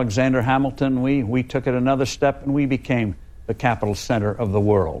 Alexander Hamilton, we took it another step, and we became the capital center of the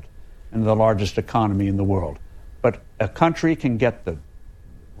world and the largest economy in the world. But a country can get the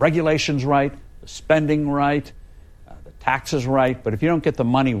regulations right, the spending right, the taxes right, but if you don't get the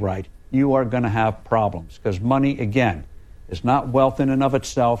money right, you are going to have problems, because money, again, is not wealth in and of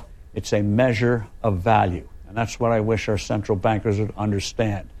itself. It's a measure of value, and that's what I wish our central bankers would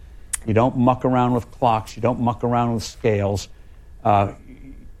understand. You don't muck around with clocks. You don't muck around with scales.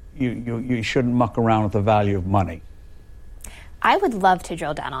 You shouldn't muck around with the value of money. I would love to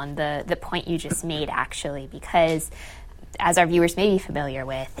drill down on the point you just made, actually, because as our viewers may be familiar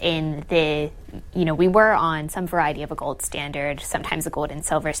with, we were on some variety of a gold standard, sometimes a gold and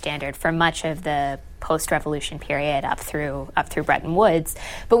silver standard, for much of the post-revolution period up through Bretton Woods,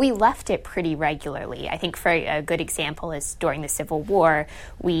 but we left it pretty regularly. I think for a good example is during the Civil War,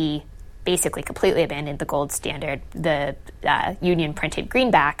 we basically completely abandoned the gold standard. The Union printed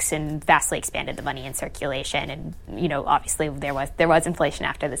greenbacks and vastly expanded the money in circulation. And, obviously there was inflation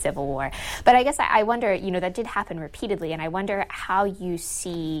after the Civil War. But I guess I wonder, that did happen repeatedly, and I wonder how you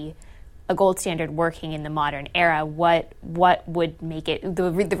see a gold standard working in the modern era. What would make it,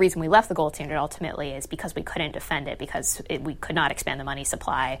 the reason we left the gold standard ultimately is because we couldn't defend it, because we could not expand the money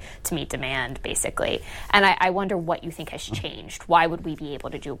supply to meet demand, basically. And I wonder what you think has changed. Why would we be able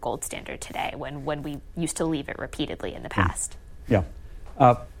to do a gold standard today when we used to leave it repeatedly in the past? Yeah.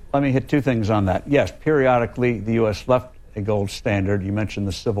 Let me hit 2 things on that. Yes, periodically the U.S. left a gold standard. You mentioned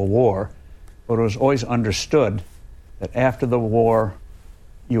the Civil War, but it was always understood that after the war,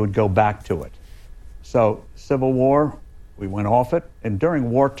 you would go back to it. So Civil War, we went off it. And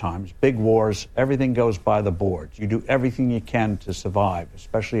during war times, big wars, everything goes by the boards. You do everything you can to survive,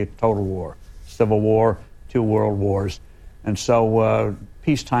 especially a total war. Civil War, 2 world wars. And so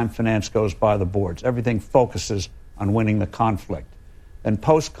peacetime finance goes by the boards. Everything focuses on winning the conflict. Then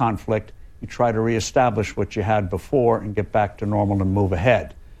post-conflict, you try to reestablish what you had before and get back to normal and move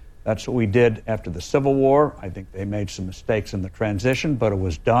ahead. That's what we did after the Civil War. I think they made some mistakes in the transition, but it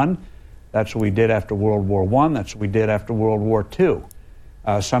was done. That's what we did after World War I. That's what we did after World War II.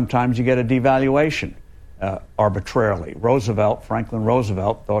 Sometimes you get a devaluation. arbitrarily. Franklin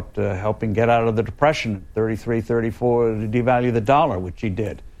Roosevelt, thought helping get out of the Depression in 33, 34 to devalue the dollar, which he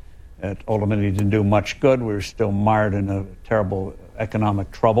did. It ultimately didn't do much good. We were still mired in terrible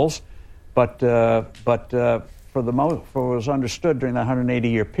economic troubles. But for what was understood during that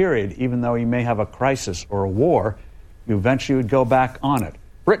 180-year period, even though you may have a crisis or a war, you eventually would go back on it.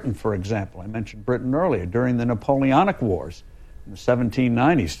 Britain, for example, I mentioned Britain earlier, during the Napoleonic Wars in the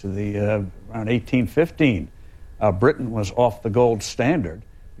 1790s to around 1815, Britain was off the gold standard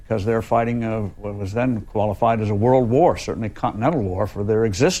because they were fighting what was then qualified as a world war, certainly a continental war, for their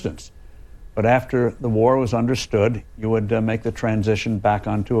existence. But after the war was understood, you would make the transition back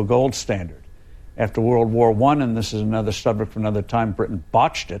onto a gold standard. After World War I, and this is another subject for another time, Britain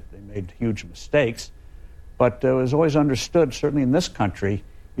botched it. They made huge mistakes. But it was always understood, certainly in this country,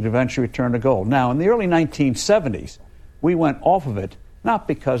 you'd eventually return to gold. Now, in the early 1970s, we went off of it, not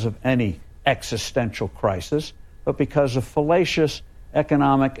because of any existential crisis, but because of fallacious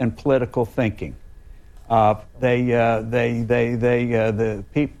economic and political thinking. The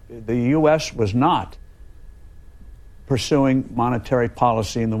U.S. was not pursuing monetary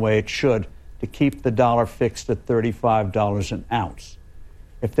policy in the way it should to keep the dollar fixed at $35 an ounce.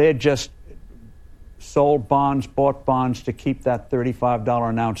 If they had just sold bonds, bought bonds to keep that $35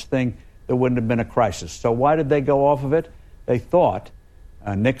 an ounce thing, there wouldn't have been a crisis. So why did they go off of it? They thought,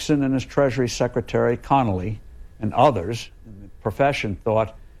 Nixon and his Treasury Secretary Connolly and others in the profession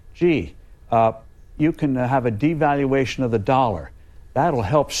thought, gee, you can have a devaluation of the dollar. That'll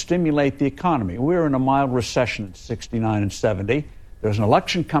help stimulate the economy. We were in a mild recession in 69 and 70. There was an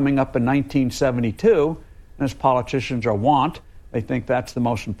election coming up in 1972, and as politicians are wont, they think that's the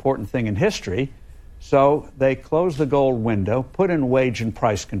most important thing in history. So they closed the gold window, put in wage and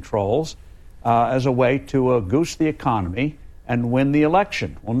price controls as a way to goose the economy and win the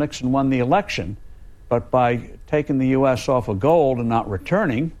election. Well, Nixon won the election, but by taking the U.S. off of gold and not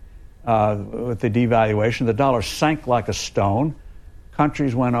returning with the devaluation, the dollar sank like a stone.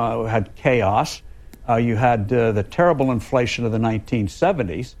 Countries had chaos. You had the terrible inflation of the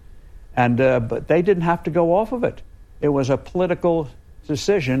 1970s, but they didn't have to go off of it. It was a political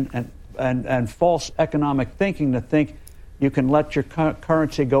decision and false economic thinking to think you can let your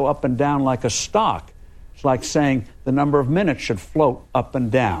currency go up and down like a stock. It's like saying the number of minutes should float up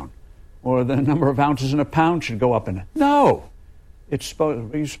and down, or the number of ounces in a pound should go up and down. No, you're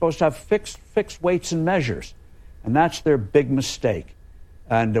supposed to have fixed weights and measures, and that's their big mistake.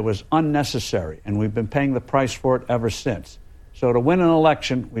 And it was unnecessary, and we've been paying the price for it ever since. So to win an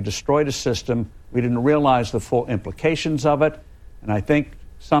election, we destroyed a system. We didn't realize the full implications of it, and I think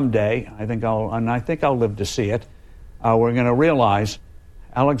someday, I think I'll live to see it, we're going to realize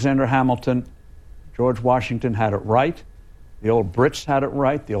Alexander Hamilton, George Washington had it right, the old Brits had it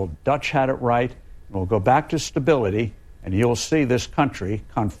right, the old Dutch had it right, and we'll go back to stability, and you'll see this country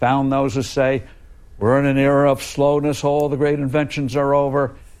confound those who say, we're in an era of slowness, all the great inventions are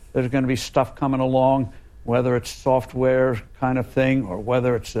over, there's going to be stuff coming along, whether it's software kind of thing or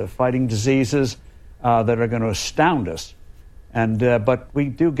whether it's fighting diseases that are going to astound us. But we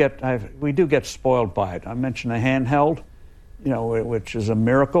do get spoiled by it. I mentioned the handheld, which is a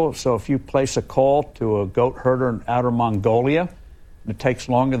miracle. So if you place a call to a goat herder in outer Mongolia, and it takes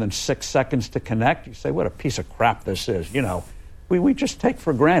longer than 6 seconds to connect, you say, what a piece of crap this is. We just take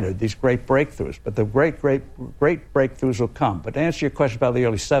for granted these great breakthroughs, but the great breakthroughs will come. But to answer your question about the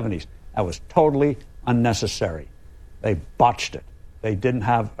early 70s, that was totally unnecessary. They botched it. They didn't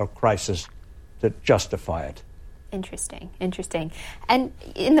have a crisis to justify it. Interesting. And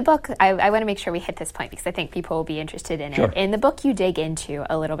in the book, I want to make sure we hit this point because I think people will be interested in Sure. it. In the book, you dig into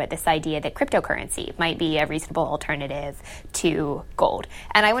a little bit this idea that cryptocurrency might be a reasonable alternative to gold.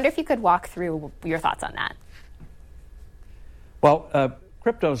 And I wonder if you could walk through your thoughts on that. Well,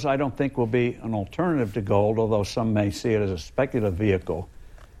 cryptos, I don't think, will be an alternative to gold, although some may see it as a speculative vehicle.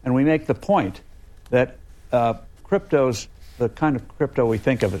 And we make the point that cryptos, the kind of crypto we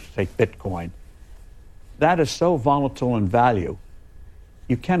think of as, say, Bitcoin, that is so volatile in value,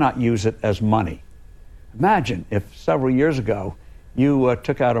 you cannot use it as money. Imagine if several years ago you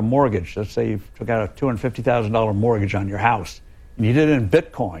took out a mortgage, let's say you took out a $250,000 mortgage on your house, and you did it in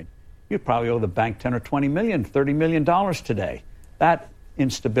Bitcoin, you'd probably owe the bank $10 or $20 million, $30 million today. That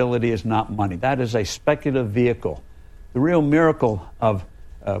instability is not money. That is a speculative vehicle. The real miracle of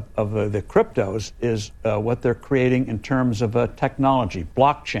the cryptos is what they're creating in terms of technology,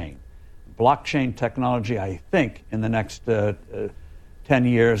 blockchain. Blockchain technology, I think, in the next 10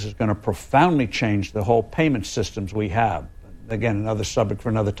 years is going to profoundly change the whole payment systems we have. Again, another subject for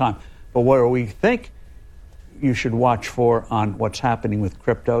another time. But where we think you should watch for on what's happening with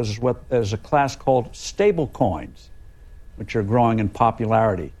cryptos is what there's a class called stable coins, which are growing in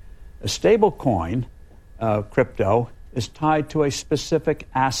popularity. A stable coin, crypto, is tied to a specific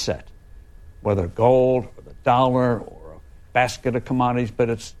asset, whether gold or the dollar or a basket of commodities, but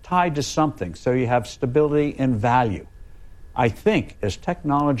it's tied to something. So you have stability in value. I think as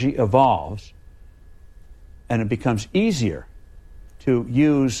technology evolves and it becomes easier to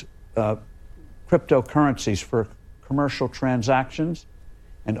use cryptocurrencies for commercial transactions,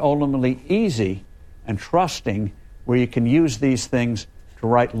 and ultimately easy and trusting where you can use these things to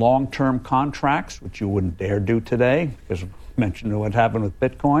write long-term contracts, which you wouldn't dare do today because I mentioned what happened with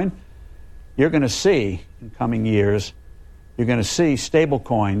Bitcoin. You're going to see in coming years, you're going to see stable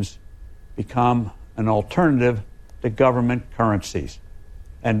coins become an alternative to government currencies.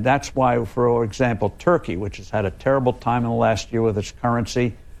 And that's why, for example, Turkey, which has had a terrible time in the last year with its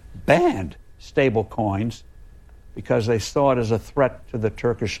currency, banned stable coins because they saw it as a threat to the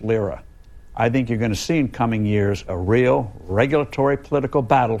Turkish lira. I think you're going to see in coming years a real regulatory political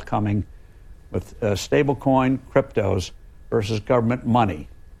battle coming with stablecoin cryptos versus government money.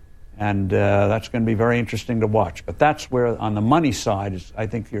 And that's going to be very interesting to watch. But that's where, on the money side, I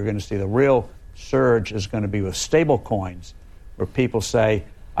think you're going to see the real surge is going to be with stable coins, where people say,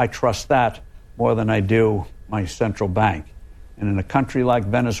 I trust that more than I do my central bank. And in a country like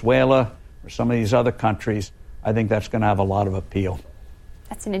Venezuela or some of these other countries, I think that's going to have a lot of appeal.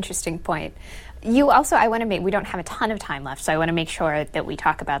 That's an interesting point. You also, we don't have a ton of time left, so I want to make sure that we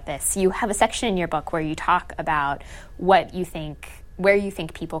talk about this. You have a section in your book where you talk about where you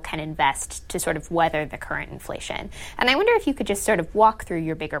think people can invest to sort of weather the current inflation. And I wonder if you could just sort of walk through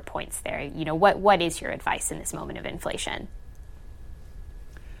your bigger points there. You know, what is your advice in this moment of inflation?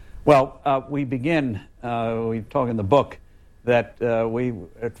 Well, we talk in the book that we,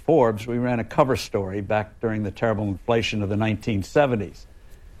 at Forbes, we ran a cover story back during the terrible inflation of the 1970s.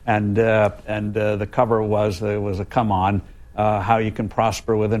 And the cover was a come on, how you can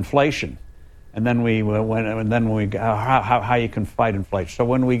prosper with inflation. And then how you can fight inflation. So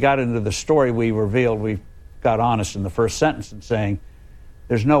when we got into the story, we got honest in the first sentence in saying,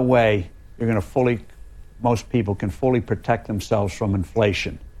 there's no way most people can fully protect themselves from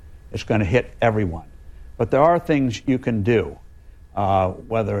inflation. It's going to hit everyone. But there are things you can do,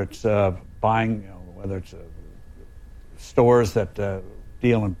 whether it's buying, whether it's stores that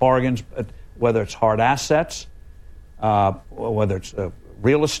deal in bargains, whether it's hard assets, whether it's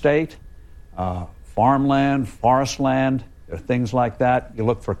real estate, farmland, forest land, or things like that. You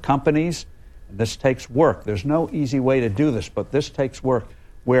look for companies, and this takes work. There's no easy way to do this, but this takes work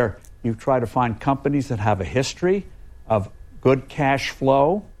where you try to find companies that have a history of good cash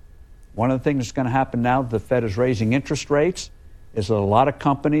flow. One of the things that's going to happen now, the Fed is raising interest rates, is that a lot of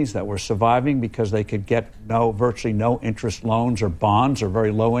companies that were surviving because they could get virtually no interest loans or bonds or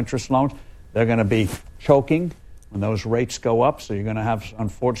very low interest loans, they're going to be choking when those rates go up. So you're going to have,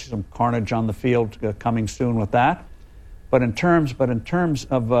 unfortunately, some carnage on the field coming soon with that. But in terms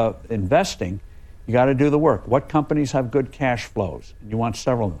of investing, you got to do the work. What companies have good cash flows? And you want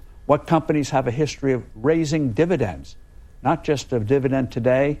several of them. What companies have a history of raising dividends? Not just a dividend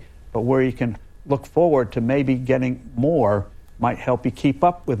today, but where you can look forward to maybe getting more might help you keep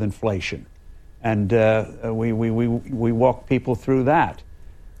up with inflation. And we walk people through that.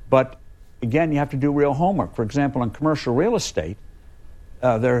 But again, you have to do real homework. For example, in commercial real estate,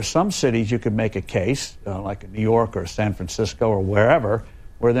 there are some cities you could make a case, like New York or San Francisco or wherever,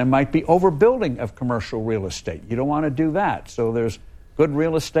 where there might be overbuilding of commercial real estate. You don't want to do that. So there's good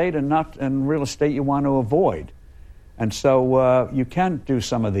real estate and real estate you want to avoid. And so you can do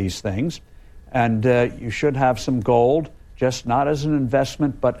some of these things. And you should have some gold, just not as an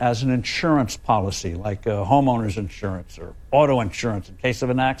investment, but as an insurance policy, like homeowner's insurance or auto insurance in case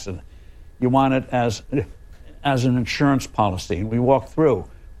of an accident. You want it as an insurance policy. And we walk through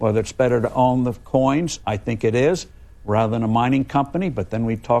whether it's better to own the coins. I think it is, rather than a mining company. But then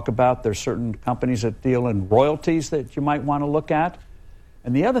we talk about there's certain companies that deal in royalties that you might want to look at.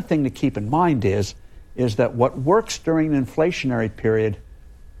 And the other thing to keep in mind is that what works during an inflationary period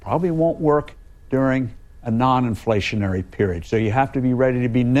probably won't work during a non-inflationary period. So you have to be ready to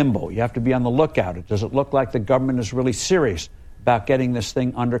be nimble. You have to be on the lookout. Does it look like the government is really serious about getting this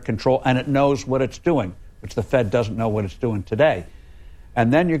thing under control and it knows what it's doing, which the Fed doesn't know what it's doing today?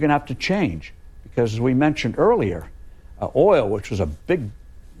 And then you're going to have to change because, as we mentioned earlier, oil, which was a big,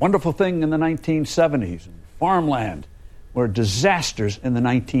 wonderful thing in the 1970s, and farmland were disasters in the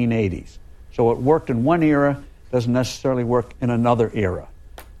 1980s. So what worked in one era doesn't necessarily work in another era.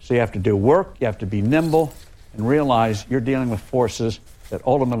 So you have to do work, you have to be nimble, and realize you're dealing with forces that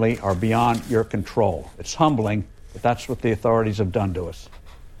ultimately are beyond your control. It's humbling, but that's what the authorities have done to us.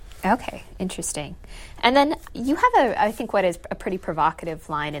 Okay, interesting. And then you have I think what is a pretty provocative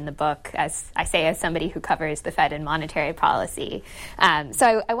line in the book, as I say, as somebody who covers the Fed and monetary policy.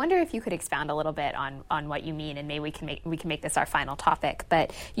 So I wonder if you could expound a little bit on what you mean, and maybe we can make this our final topic.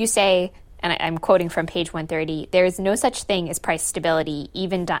 But you say, and I'm quoting from page 130, there is no such thing as price stability,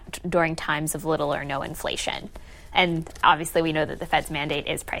 even during times of little or no inflation. And obviously we know that the Fed's mandate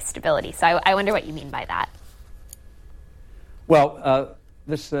is price stability. So I wonder what you mean by that. Well,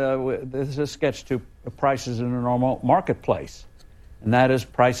 this gets to prices in a normal marketplace. And that is,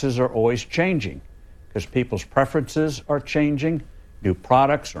 prices are always changing because people's preferences are changing. New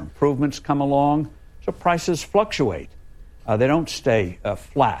products or improvements come along. So prices fluctuate. They don't stay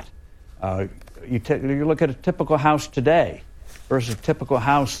flat. You look at a typical house today versus a typical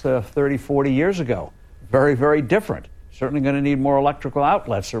house 30, 40 years ago. Very, very different. Certainly going to need more electrical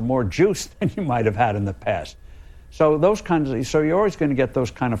outlets or more juice than you might have had in the past. So you're always going to get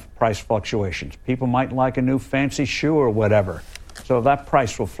those kind of price fluctuations. People might like a new fancy shoe or whatever. So that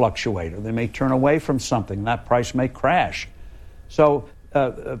price will fluctuate, or they may turn away from something. That price may crash. So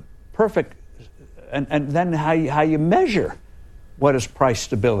perfect. And then how you measure what is price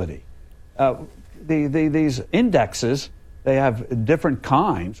stability. These indexes, they have different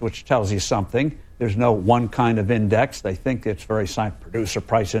kinds, which tells you something. There's no one kind of index. They think it's very producer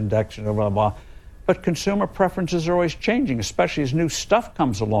price index, blah, blah, blah. But consumer preferences are always changing, especially as new stuff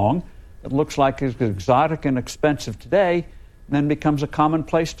comes along that looks like it's exotic and expensive today and then becomes a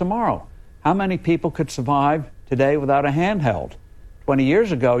commonplace tomorrow. How many people could survive today without a handheld? 20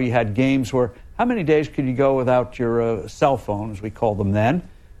 years ago, you had games where how many days could you go without your cell phone, as we called them then?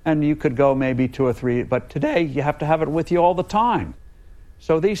 And you could go maybe 2 or 3, but today you have to have it with you all the time.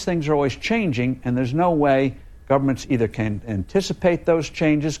 So these things are always changing, and there's no way governments either can anticipate those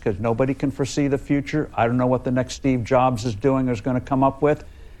changes because nobody can foresee the future. I don't know what the next Steve Jobs is doing or is going to come up with.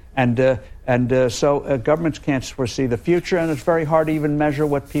 So governments can't foresee the future, and it's very hard to even measure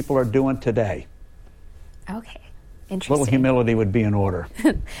what people are doing today. Okay. Interesting. A little humility would be in order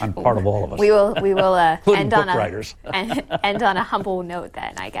on part of all of us. We will end on end on a humble note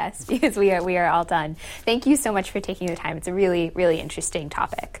then, I guess, because we are all done. Thank you so much for taking the time. It's a really, really interesting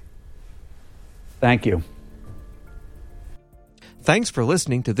topic. Thank you. Thanks for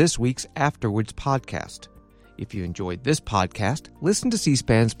listening to this week's Afterwards podcast. If you enjoyed this podcast, listen to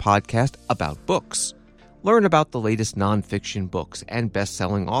C-SPAN's podcast about books. Learn about the latest nonfiction books and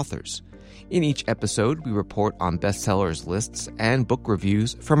best-selling authors. In each episode, we report on bestsellers lists and book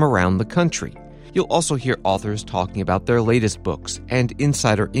reviews from around the country. You'll also hear authors talking about their latest books and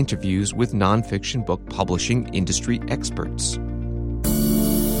insider interviews with nonfiction book publishing industry experts.